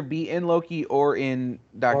either be in Loki or in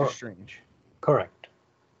Doctor Strange. Correct.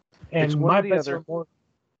 And my bets are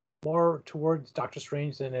more towards Doctor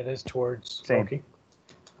Strange than it is towards Loki.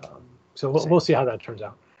 So we'll see how that turns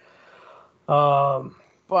out. Are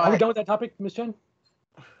we done with that topic, Ms. Jen?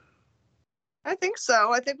 I think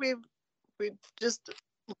so. I think we've just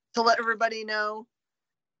to let everybody know,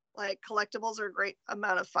 like, collectibles are a great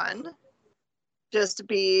amount of fun. Just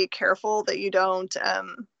be careful that you don't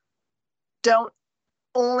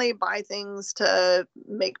only buy things to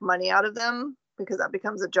make money out of them, because that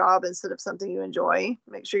becomes a job instead of something you enjoy.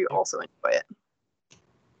 Make sure you also enjoy it.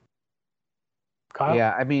 Kyle?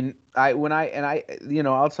 Yeah, I mean,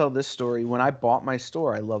 I'll tell this story. When I bought my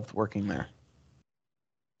store, I loved working there.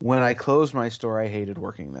 When I closed my store, I hated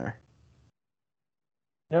working there.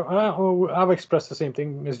 Yeah, I've expressed the same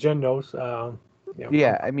thing. Ms. Jen knows. I'm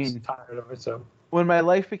tired of it. So when my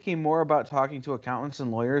life became more about talking to accountants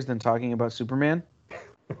and lawyers than talking about Superman,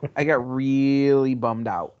 I got really bummed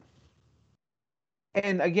out.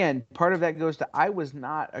 And again, part of that goes to I was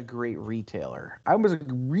not a great retailer. I was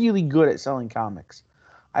really good at selling comics.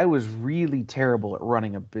 I was really terrible at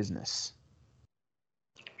running a business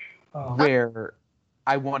where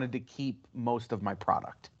I wanted to keep most of my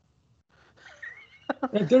product.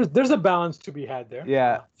 There's a balance to be had there.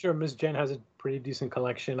 Yeah. Sure, Miss Jen has a pretty decent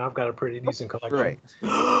collection. I've got a pretty decent collection.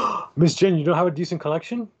 Right. Miss Jen, you don't have a decent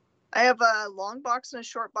collection? I have a long box and a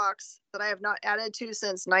short box that I have not added to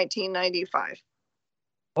since 1995.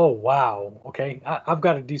 Oh, wow. Okay. I've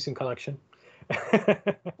got a decent collection.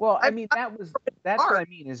 Well, I mean, that's what I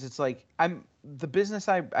mean is it's like the business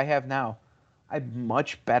I have now, I'm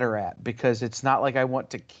much better at, because it's not like I want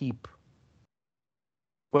to keep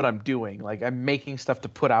what I'm doing. Like, I'm making stuff to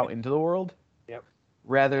put out into the world. Yep.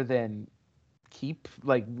 Rather than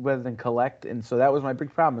collect. And so that was my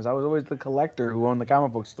big problem, is I was always the collector who owned the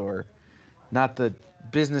comic book store, not the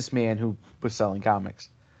businessman who was selling comics.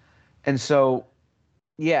 And so,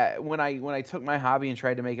 yeah, when I took my hobby and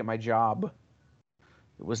tried to make it my job,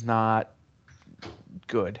 it was not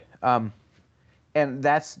good. And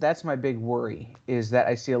that's my big worry, is that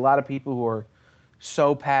I see a lot of people who are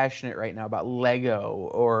so passionate right now about Lego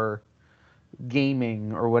or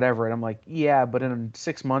gaming or whatever, and I'm like, yeah, but in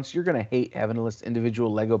 6 months you're gonna hate having to list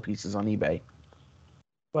individual Lego pieces on eBay.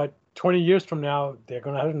 But 20 years from now, they're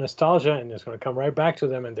gonna have nostalgia, and it's gonna come right back to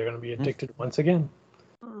them, and they're gonna be addicted once again.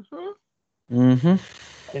 Mm-hmm.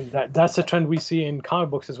 And that's a trend we see in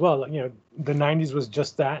comic books as well. The 90s was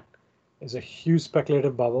just that. It's a huge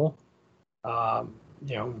speculative bubble.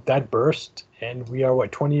 That burst, and we are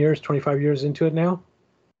 20 years, 25 years into it now,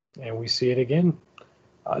 and we see it again.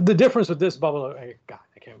 The difference with this bubble,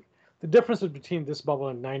 the difference between this bubble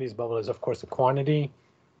and 90s bubble is, of course, the quantity,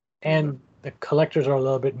 and the collectors are a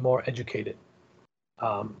little bit more educated,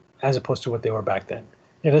 as opposed to what they were back then.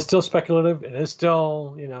 It is still speculative. It is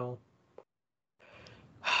still,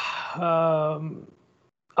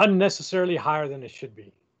 Unnecessarily higher than it should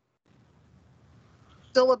be.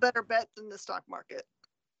 Still a better bet than the stock market.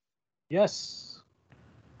 Yes.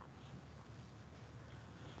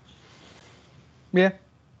 Yeah.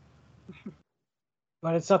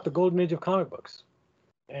 But it's not the golden age of comic books.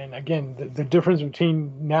 And again, the difference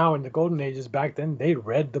between now and the golden age is back then they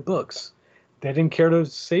read the books. They didn't care to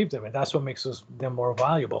save them, and that's what makes them more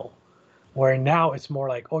valuable. Where now it's more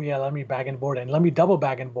like, oh yeah, let me bag and board, and let me double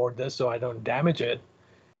bag and board this so I don't damage it.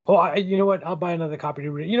 Oh, you know what? I'll buy another copy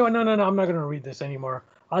to read. You know what? No, I'm not going to read this anymore.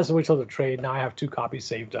 I'll just wait till the trade. Now I have 2 copies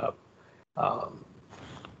saved up.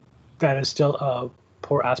 That is still a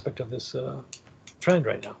poor aspect of this trend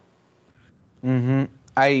right now.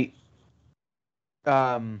 A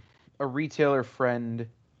retailer friend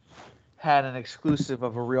had an exclusive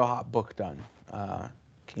of a Real Hot book done.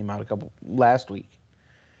 Came out last week.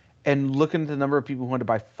 And looking at the number of people who wanted to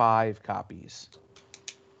buy 5 copies.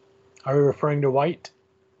 Are you referring to White?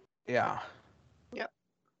 Yeah. Yep.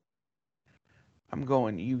 I'm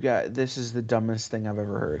going, this is the dumbest thing I've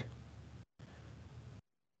ever heard.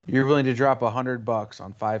 You're willing to drop $100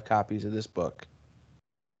 on 5 copies of this book.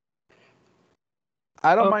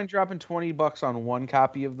 I don't mind dropping $20 on 1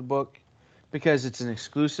 copy of the book because it's an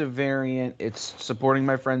exclusive variant. It's supporting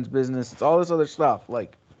my friend's business. It's all this other stuff.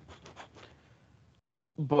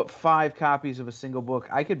 But 5 copies of a single book,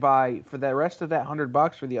 I could buy for the rest of that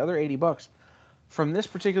 $100 for the other $80 from this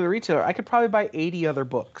particular retailer. I could probably buy 80 other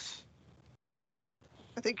books.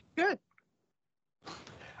 I think you could.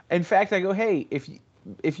 In fact, I go, hey, if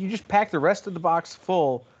you just pack the rest of the box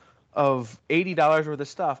full of $80 worth of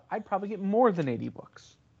stuff, I'd probably get more than 80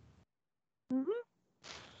 books. Mm-hmm.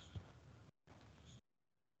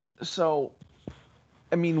 So,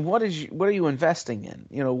 I mean, what are you investing in?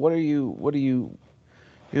 What are you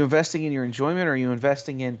investing in your enjoyment, or are you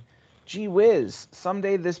investing in, gee whiz,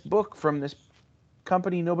 someday this book from this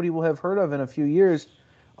company nobody will have heard of in a few years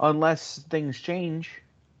unless things change?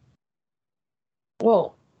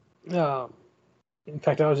 Well, in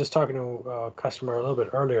fact, I was just talking to a customer a little bit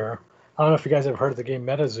earlier. I don't know if you guys have heard of the game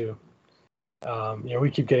MetaZoo.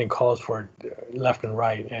 We keep getting calls for it left and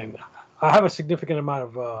right, and I have a significant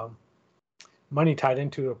amount of money tied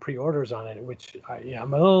into pre-orders on it, which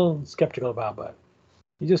I'm a little skeptical about. But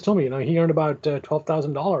he just told me, he earned about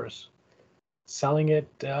 $12,000 selling it,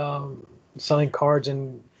 selling cards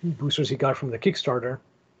and boosters he got from the Kickstarter.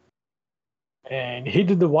 And he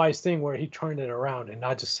did the wise thing where he turned it around and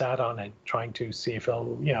not just sat on it trying to see if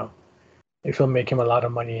it'll make him a lot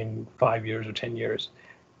of money in 5 years or 10 years.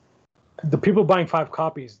 The people buying 5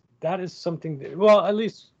 copies, that is something that, well, at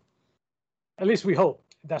least we hope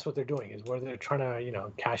that's what they're doing, is where they're trying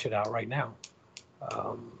to, cash it out right now.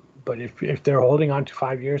 But if they're holding on to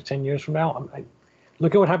 5 years, 10 years from now,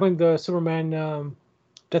 look at what happened to Superman,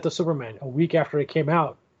 Death of Superman. A week after it came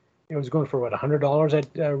out, it was going for what,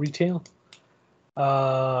 $100 at retail.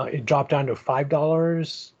 It dropped down to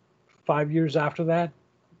 $5 5 years after that.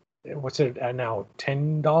 What's it at now?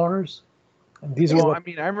 $10. And these I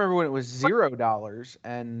remember when it was $0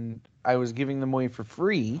 and I was giving them away for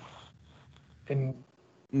free, and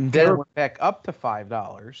then it went back up to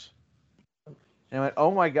 $5. And I went,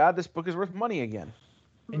 oh my God, this book is worth money again.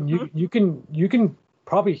 And you can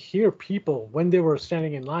probably hear people when they were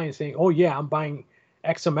standing in line saying, oh yeah, I'm buying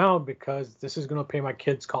X amount because this is going to pay my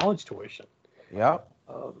kids' college tuition. Yep.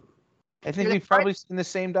 I think we've probably seen the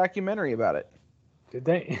same documentary about it. Did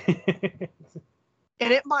they?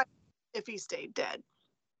 And it might, if he stayed dead.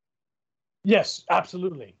 Yes,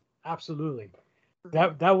 absolutely. That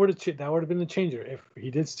would have been the changer. If he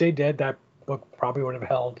did stay dead, that book probably would have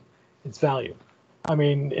held its value. I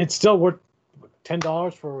mean, it's still worth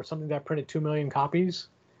 $10 for something that printed 2 million copies.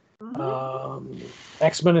 Mm-hmm.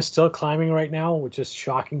 X-Men is still climbing right now, which is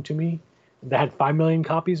shocking to me. That had 5 million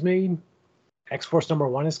copies made. X-Force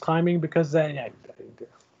 #1 is climbing because that.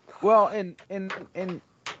 Well, and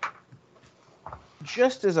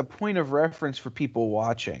just as a point of reference for people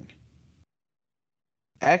watching,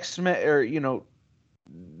 X-Men, or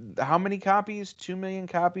how many copies? 2 million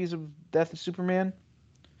copies of Death of Superman?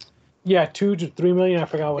 Yeah, 2 to 3 million. I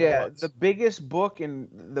forgot what it was. Yeah, the biggest book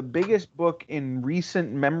in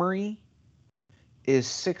recent memory is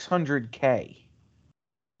 600K.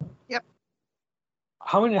 Yep.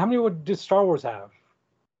 How many did Star Wars have?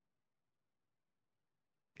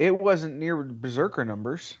 It wasn't near Berserker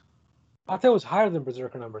numbers. I thought it was higher than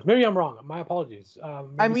Berserker numbers. Maybe I'm wrong. My apologies.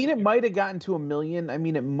 It might have gotten to 1 million.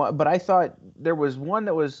 But I thought there was one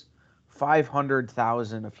that was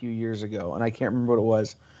 500,000 a few years ago, and I can't remember what it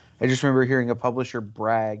was. I just remember hearing a publisher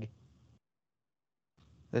brag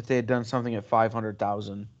that they had done something at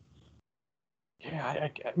 500,000. Yeah,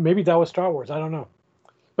 maybe that was Star Wars. I don't know.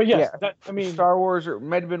 But yes, Star Wars, or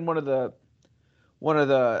might have been one of the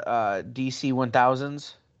DC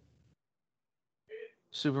 1000s,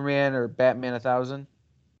 Superman or Batman 1000.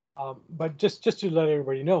 But just to let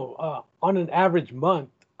everybody know, on an average month,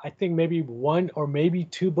 I think maybe one or maybe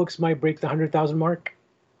two books might break the 100,000 mark,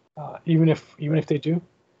 even if they do.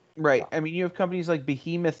 Right. I mean, you have companies like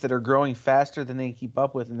Behemoth that are growing faster than they can keep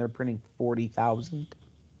up with, and they're printing 40,000.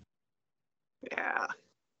 Yeah.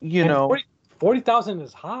 You know, 40,000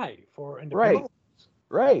 is high for independent.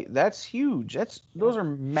 Right. That's huge. Those are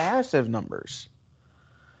massive numbers.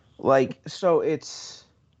 Like, so it's,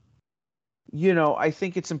 I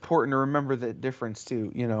think it's important to remember the difference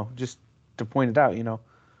too, just to point it out,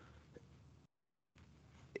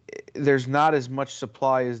 there's not as much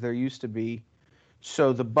supply as there used to be.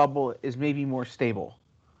 So the bubble is maybe more stable.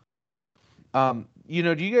 Do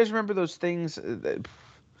you guys remember those things?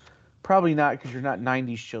 Probably not, because you're not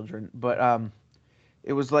 90s children, but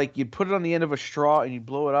it was like you'd put it on the end of a straw and you'd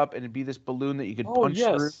blow it up and it'd be this balloon that you could punch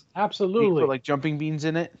through. Yes, absolutely. You put like jumping beans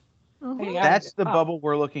in it. Mm-hmm. Hey, That's the bubble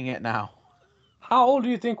we're looking at now. How old do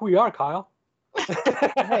you think we are, Kyle?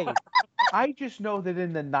 Hey, I just know that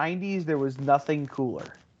in the 90s there was nothing cooler.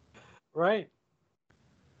 Right.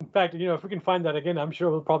 In fact, if we can find that again, I'm sure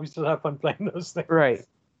we'll probably still have fun playing those things. Right.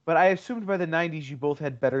 But I assumed by the 90s you both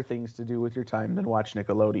had better things to do with your time than watch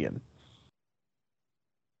Nickelodeon.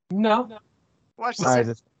 No. Watch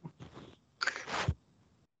the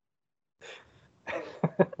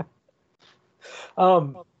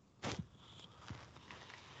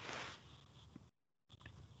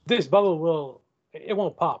This bubble it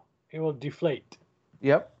won't pop. It will deflate.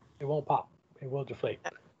 Yep. It won't pop. It will deflate.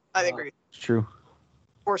 I agree. It's true.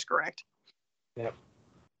 Course correct. Yep.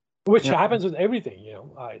 Which happens with everything,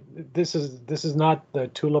 This is not the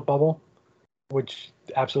tulip bubble, which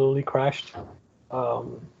absolutely crashed.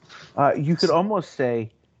 You could almost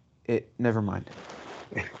say it. Never mind.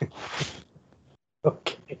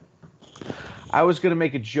 Okay. I was gonna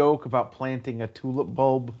make a joke about planting a tulip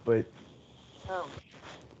bulb, but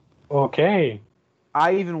okay.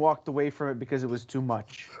 I even walked away from it because it was too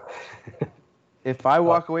much. If I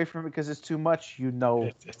walk away from it because it's too much,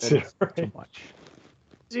 it's too much.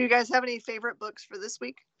 Do you guys have any favorite books for this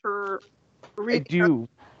week for reading? I do.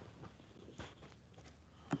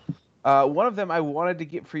 One of them I wanted to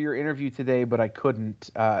get for your interview today, but I couldn't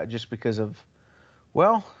just because of,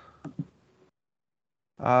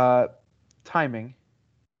 timing.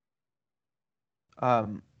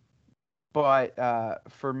 But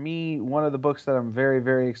for me, one of the books that I'm very,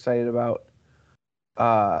 very excited about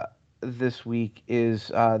this week is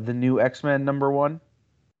the new X-Men #1.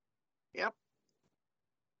 Yep.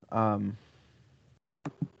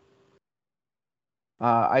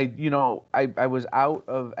 I was out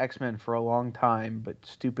of X-Men for a long time, but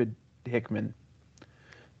stupid Hickman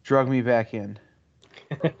drug me back in.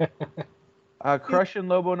 Crush and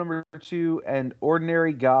Lobo #2 and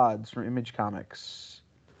Ordinary Gods from Image Comics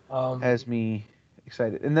has me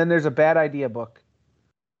excited. And then there's a Bad Idea book.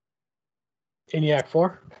 ENIAC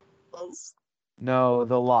 4? No,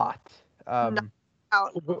 The Lot. Out.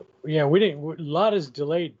 Yeah, we didn't. Lot is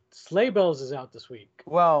delayed. Sleigh Bells is out this week.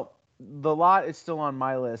 Well, The Lot is still on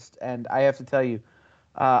my list, and I have to tell you,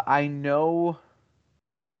 I know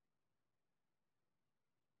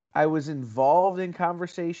I was involved in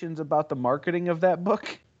conversations about the marketing of that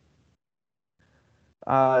book.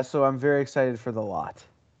 So I'm very excited for The Lot.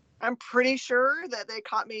 I'm pretty sure that they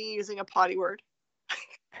caught me using a potty word.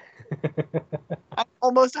 I'm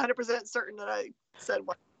almost 100% certain that I said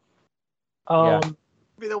one. It'll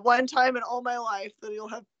be the one time in all my life that you'll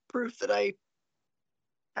have proof that I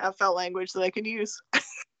have foul language that I can use.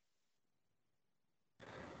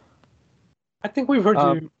 I think we've heard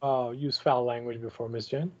you use foul language before, Miss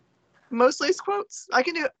Jen. Mostly it's quotes. I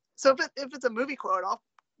can do it. So if it's a movie quote, I'll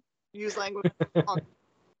use language.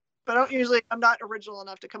 But I'm not original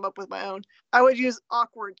enough to come up with my own. I would use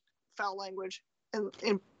awkward foul language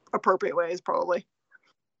in appropriate ways, probably.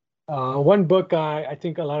 One book I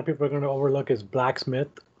think a lot of people are going to overlook is Blacksmith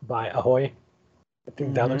by Ahoy. I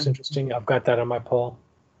think that looks interesting. I've got that on my poll.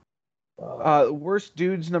 Worst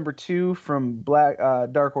Dudes #2 from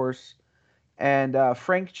Dark Horse, and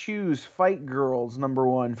Frank Chu's Fight Girls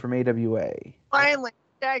 #1 from AWA. Finally,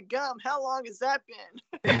 dadgum, how long has that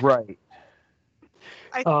been? Right.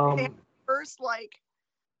 I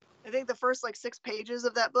think the first 6 pages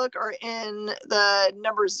of that book are in the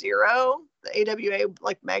 #0, the AWA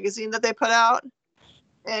magazine that they put out,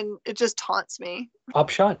 and it just taunts me.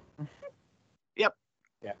 Upshot. Yep.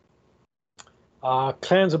 Yeah.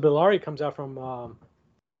 Clans of Bellari comes out from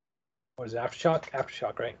what is it, Aftershock?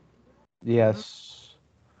 Aftershock, right? Yes.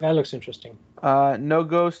 That looks interesting. No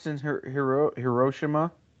Ghost in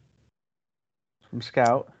Hiroshima from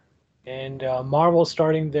Scout. And Marvel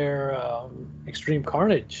starting their Extreme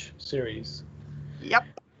Carnage series Yep.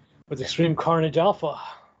 with Extreme Carnage Alpha.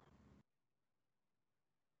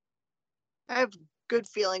 I have good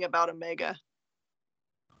feeling about Omega.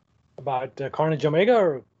 About Carnage Omega,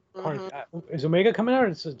 or Mhm. is Omega coming out, or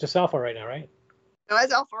is it just Alpha right now, right? No,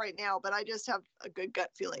 it's Alpha right now, but I just have a good gut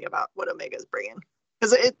feeling about what Omega's bringing.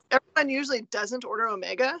 Because everyone usually doesn't order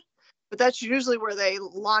Omega, but that's usually where they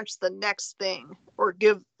launch the next thing or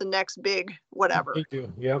give the next big whatever. Me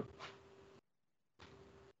too. Yep.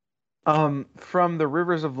 From the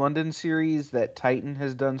Rivers of London series that Titan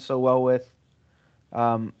has done so well with,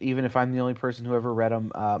 even if I'm the only person who ever read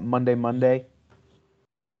them, Monday.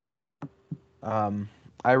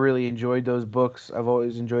 I really enjoyed those books. I've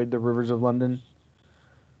always enjoyed the Rivers of London.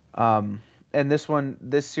 And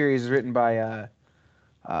this series is written by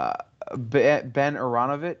Ben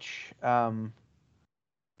Aronovich,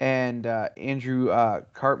 and Andrew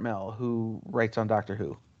Cartmel, who writes on Doctor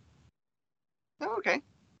Who. Oh, okay.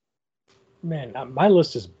 Man, my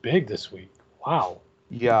list is big this week. Wow.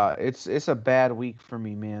 Yeah, it's a bad week for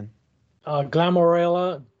me, man.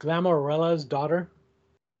 Glamorella's Daughter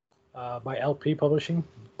by LP Publishing.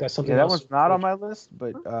 That's something Yeah, that else. one's not on my list,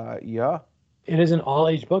 but yeah. It is an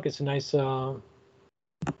all-age book. It's a nice.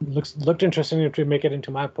 Looked interesting to make it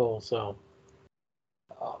into my poll. So,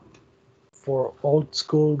 for old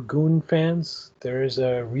school Goon fans, there is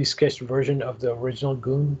a resketched version of the original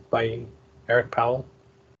Goon by Eric Powell.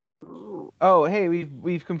 Ooh. Oh, hey,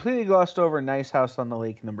 we've completely glossed over Nice House on the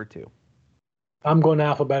Lake #2. I'm going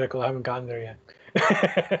alphabetical. I haven't gotten there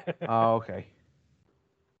yet. Oh, okay.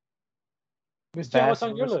 Miss Jen, what's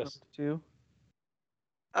on your Basilisk list? #2.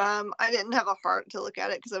 I didn't have a heart to look at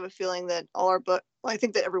it because I have a feeling that all our I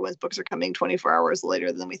think that everyone's books are coming 24 hours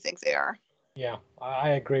later than we think they are. Yeah, I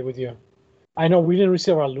agree with you. I know we didn't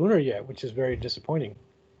receive our Lunar yet, which is very disappointing.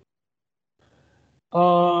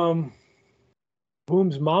 Boom's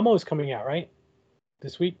Mamo is coming out, right?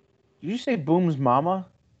 This week? Did you say Boom's Mama?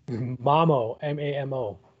 Mamo,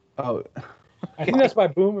 M-A-M-O. Oh. I think that's by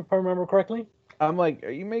Boom, if I remember correctly. I'm like,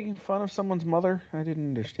 are you making fun of someone's mother? I didn't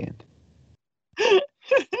understand.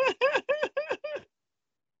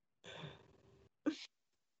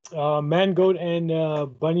 Man Goat and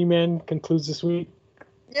Bunny Man concludes this week.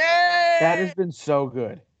 Yay! That has been so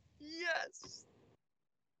good. Yes.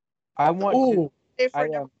 I want Ooh,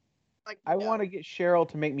 I want to get Cheryl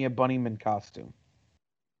to make me a Bunnyman costume.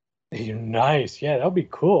 you're nice. Yeah, that would be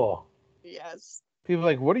cool. Yes. People are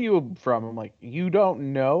like, what are you from? I'm like, you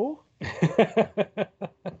don't know? I'm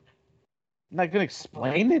not gonna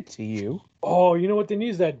explain it to you. Oh, you know what they need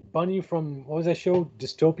is that bunny from, what was that show?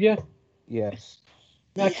 Dystopia? Yes.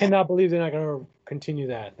 I cannot believe they're not going to continue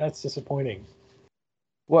that. That's disappointing.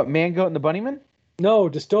 What, Man Goat and the Bunnyman? No,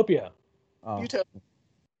 Dystopia. Oh. Utopia.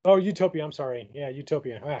 Oh, Utopia. I'm sorry. Yeah,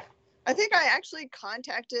 Utopia. Ah. I think I actually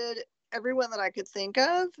contacted everyone that I could think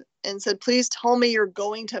of and said, please tell me you're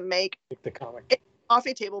going to make The comic. a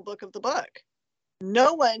coffee table book of the book.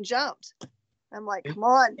 No one jumped. I'm like, come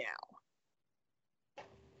on now.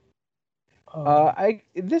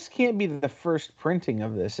 This can't be the first printing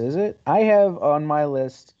of this, is it? I have on my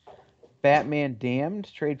list Batman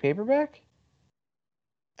Damned trade paperback.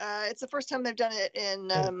 It's the first time they've done it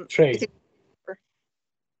in trade.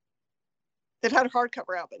 They've had a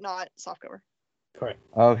hardcover out, but not softcover. Correct.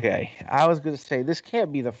 Okay, I was going to say this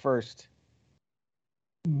can't be the first.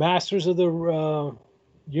 Masters of the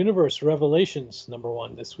Universe Revelations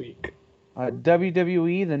 #1 this week.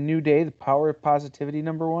 WWE The New Day, The Power of Positivity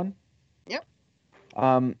 #1. Yep.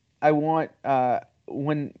 I want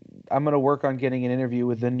when I'm going to work on getting an interview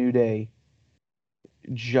with The New Day,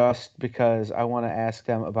 just because I want to ask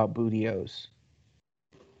them about Bootios.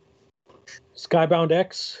 Skybound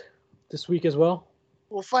X this week as well.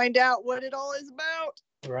 We'll find out what it all is about.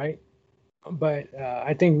 Right. But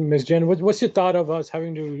I think, Ms. Jen, what's your thought of us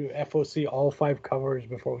having to FOC all 5 covers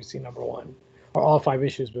before we see #1? Or all 5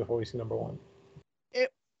 issues before we see #1?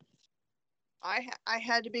 I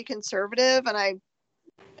had to be conservative, and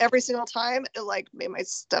every single time it made my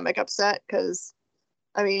stomach upset because,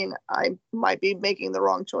 I might be making the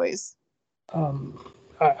wrong choice.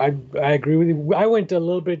 I agree with you. I went a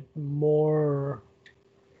little bit more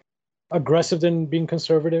aggressive than being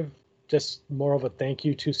conservative. Just more of a thank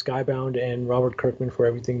you to Skybound and Robert Kirkman for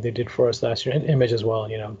everything they did for us last year, and Image as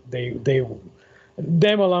well. You know,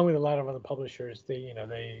 them along with a lot of other publishers,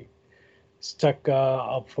 they stuck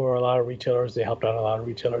up for a lot of retailers. They helped out a lot of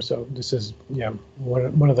retailers. So this is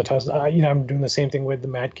one of the times. I'm doing the same thing with the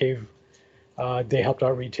Mad Cave They helped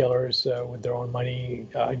out retailers with their own money.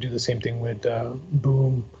 I do the same thing with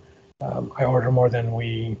Boom. I order more than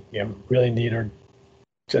we really need, or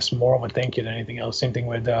just more of a thank you than anything else. Same thing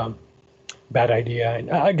with Bad Idea, and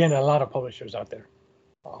again, a lot of publishers out there.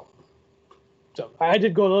 So I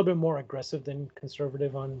did go a little bit more aggressive than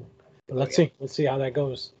conservative on. But let's see how that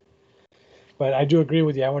goes. But I do agree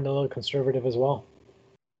with you. I went a little conservative as well.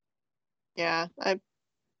 Yeah,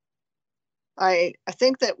 I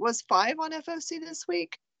think that was 5 on FOC this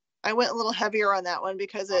week. I went a little heavier on that one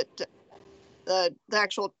because the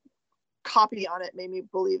actual copy on it made me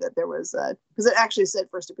believe that there was because it actually said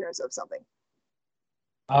first appearance of something.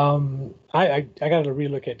 I got to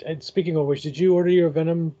relook it. And speaking of which, did you order your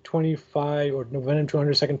Venom 25 or Venom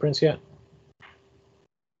 200 second prints yet?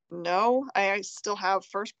 No, I still have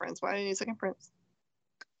first prints. Why do I need second prints?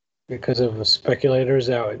 Because of speculators.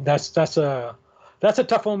 That's a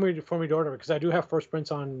tough one for me to order because I do have first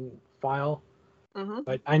prints on file. Mm-hmm.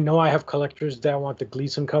 But I know I have collectors that want the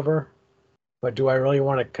Gleason cover. But do I really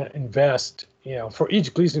want to invest? For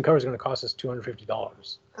each Gleason cover is going to cost us $250. I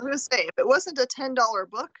was going to say, if it wasn't a $10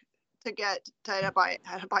 book to get to buy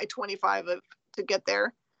 25 of to get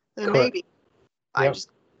there, then Correct. maybe. I just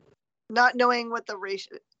not knowing what the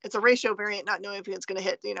ratio. It's a ratio variant, not knowing if it's going to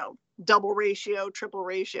hit double ratio, triple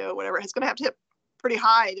ratio, whatever. It's going to have to hit pretty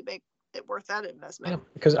high to make it worth that investment. Yeah,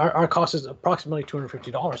 because our cost is approximately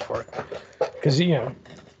 $250 for it. Because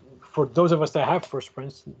for those of us that have first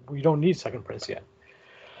prints, we don't need second prints yet.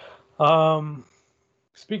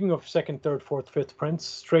 Speaking of second, third, fourth, fifth prints,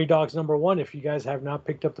 Stray Dogs #1. If you guys have not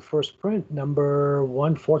picked up the first print,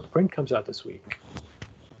 #1 fourth print comes out this week.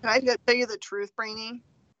 Can I tell you the truth, Brainy?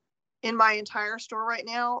 In my entire store right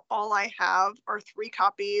now, all I have are 3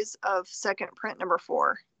 copies of second print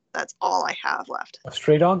 #4. That's all I have left. A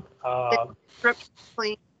Stray Dog? Stripped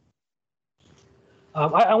clean.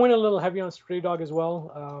 I went a little heavy on Stray Dog as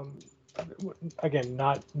well. Again,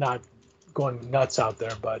 not going nuts out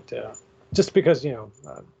there, but just because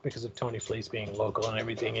because of Tony Fleece being local and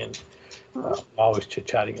everything, and always chit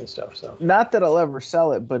chatting and stuff. So not that I'll ever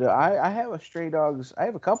sell it, but I have a Stray Dogs. I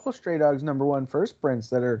have a couple of Stray Dogs #1 first prints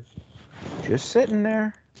that are just sitting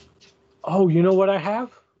there. Oh, you know what I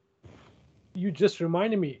have? You just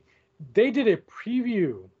reminded me. They did a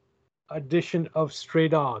preview edition of Stray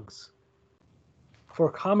Dogs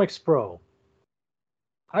for Comics Pro.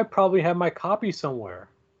 I probably have my copy somewhere.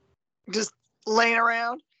 Just laying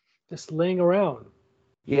around? Just laying around.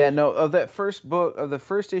 Yeah, no, of that first book, of the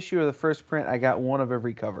first issue of the first print, I got one of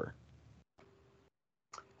every cover.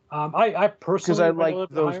 I personally... Because I like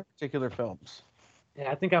those particular films.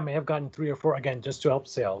 Yeah, I think I may have gotten 3 or 4, again, just to help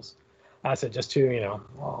sales. I said just to,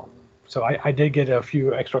 so I did get a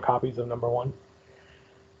few extra copies of #1.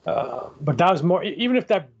 But that was more, even if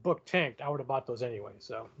that book tanked, I would have bought those anyway.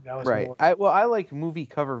 So that was right. More... I like movie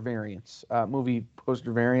cover variants, movie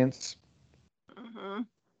poster variants. Mm-hmm.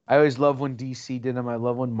 I always love when DC did them. I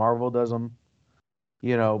love when Marvel does them.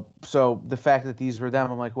 So the fact that these were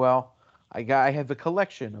them, I'm like, well, I have the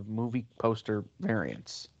collection of movie poster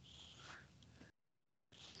variants.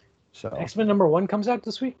 So X-Men #1 comes out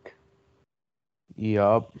this week.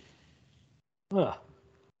 Yup. Huh.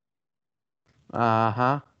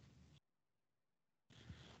 Uh-huh.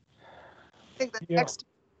 I think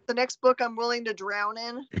the next book I'm willing to drown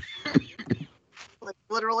in, like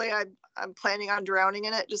literally I'm planning on drowning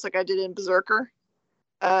in it, just like I did in Berserker,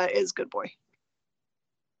 is Good Boy.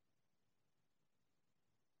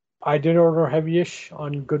 I did order heavy-ish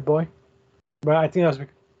on Good Boy, but I think that's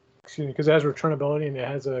because it has returnability and it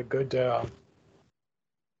has a good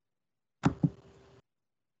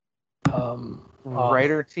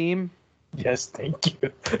writer team. Yes, thank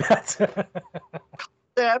you.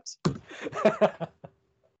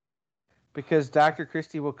 Because Dr.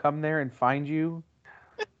 Christie will come there and find you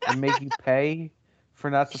and make you pay for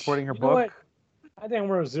not supporting her book. What? I think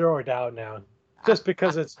we're zeroed out now, just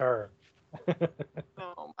because it's her.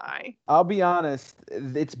 Oh my! I'll be honest.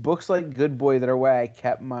 It's books like Good Boy that are why I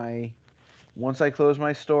kept my. Once I closed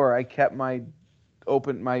my store, I kept my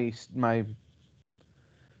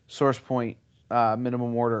Source Point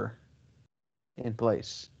minimum order in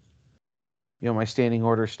place. My standing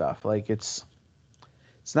order stuff. Like it's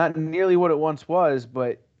not nearly what it once was,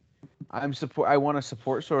 but I want to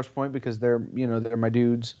support Source Point because they're my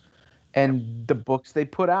dudes, and the books they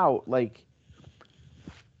put out, like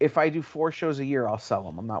if I do 4 shows a year, I'll sell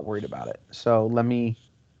them. I'm not worried about it. So let me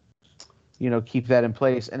keep that in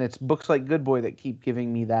place. And it's books like Good Boy that keep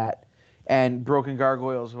giving me that, and Broken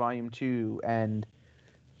Gargoyles Volume 2, and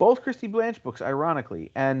both Christy Blanche books,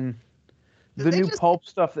 ironically, and the new pulp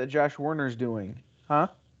stuff that Josh Warner's doing. Huh?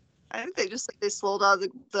 I think they just said they sold out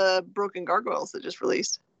the Broken Gargoyles that just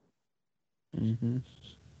released. Mm-hmm.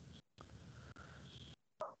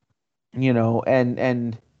 You know,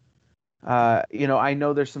 and you know, I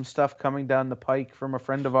know there's some stuff coming down the pike from a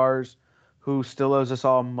friend of ours who still owes us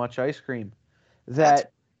all much ice cream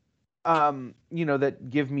that you know, that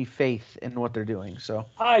give me faith in what they're doing. So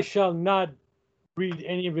I shall not read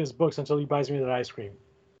any of his books until he buys me that ice cream.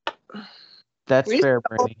 that's We need fair, to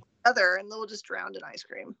go Brady. together, and we'll just drown in ice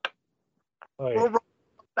cream. Oh, yeah. We'll roll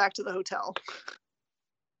back to the hotel.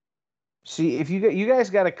 See, if you guys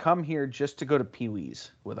got to come here just to go to Pee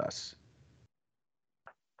Wee's with us.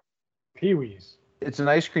 Pee-wee's. It's an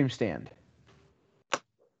ice cream stand.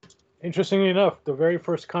 Interestingly enough, the very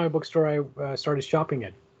first comic book store I started shopping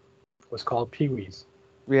at was called Pee-wee's.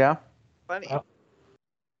 Yeah. Funny.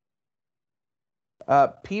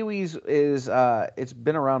 Pee Wee's is it's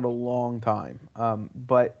been around a long time,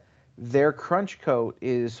 but their Crunch Coat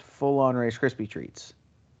is full on Rice Krispie treats.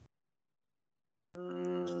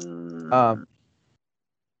 I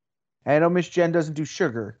know Miss Jen doesn't do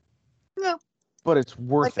sugar. No. But it's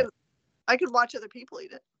worth it. I could watch other people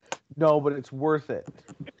eat it. No, but it's worth it.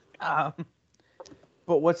 But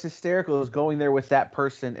what's hysterical is going there with that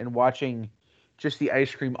person and watching just the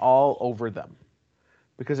ice cream all over them.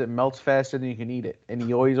 Because it melts faster than you can eat it. And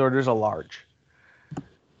he always orders a large.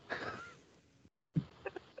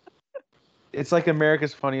 It's like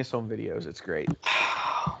America's Funniest Home Videos. It's great.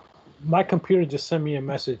 My computer just sent me a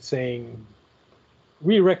message saying,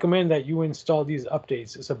 we recommend that you install these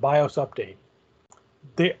updates. It's a BIOS update.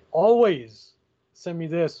 They always send me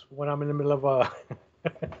this when I'm in the middle of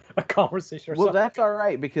a conversation or Well, something. that's all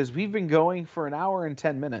right because we've been going for an hour and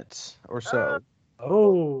 10 minutes or so.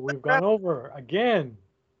 Oh, we've gone over again.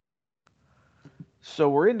 So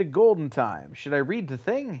we're into golden time. Should I read the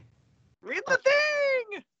thing? Read the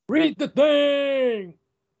thing! Read the thing!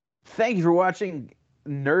 Thank you for watching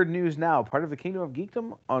Nerd News Now, part of the Kingdom of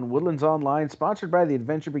Geekdom on Woodlands Online, sponsored by the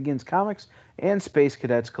Adventure Begins Comics and Space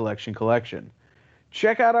Cadets Collection.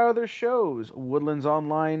 Check out our other shows, Woodlands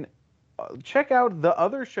Online. Check out the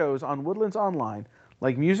other shows on Woodlands Online,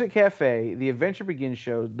 like Music Cafe, The Adventure Begins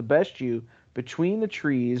Show, The Best You, Between the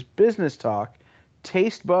Trees, Business Talk,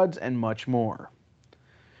 Taste Buds, and much more.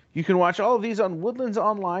 You can watch all of these on Woodlands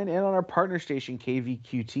Online and on our partner station,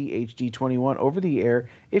 KVQT HD21, over the air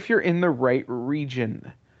if you're in the right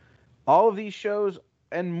region. All of these shows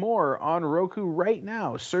and more on Roku right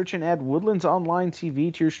now. Search and add Woodlands Online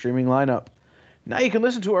TV to your streaming lineup. Now you can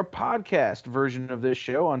listen to our podcast version of this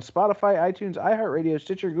show on Spotify, iTunes, iHeartRadio,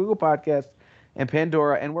 Stitcher, Google Podcasts, and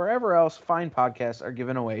Pandora, and wherever else fine podcasts are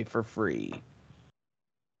given away for free.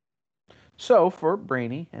 So, for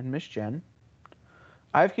Brainy and Miss Jen,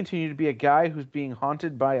 I've continued to be a guy who's being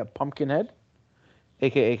haunted by a pumpkin head,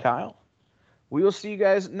 a.k.a. Kyle. We will see you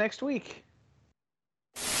guys next week.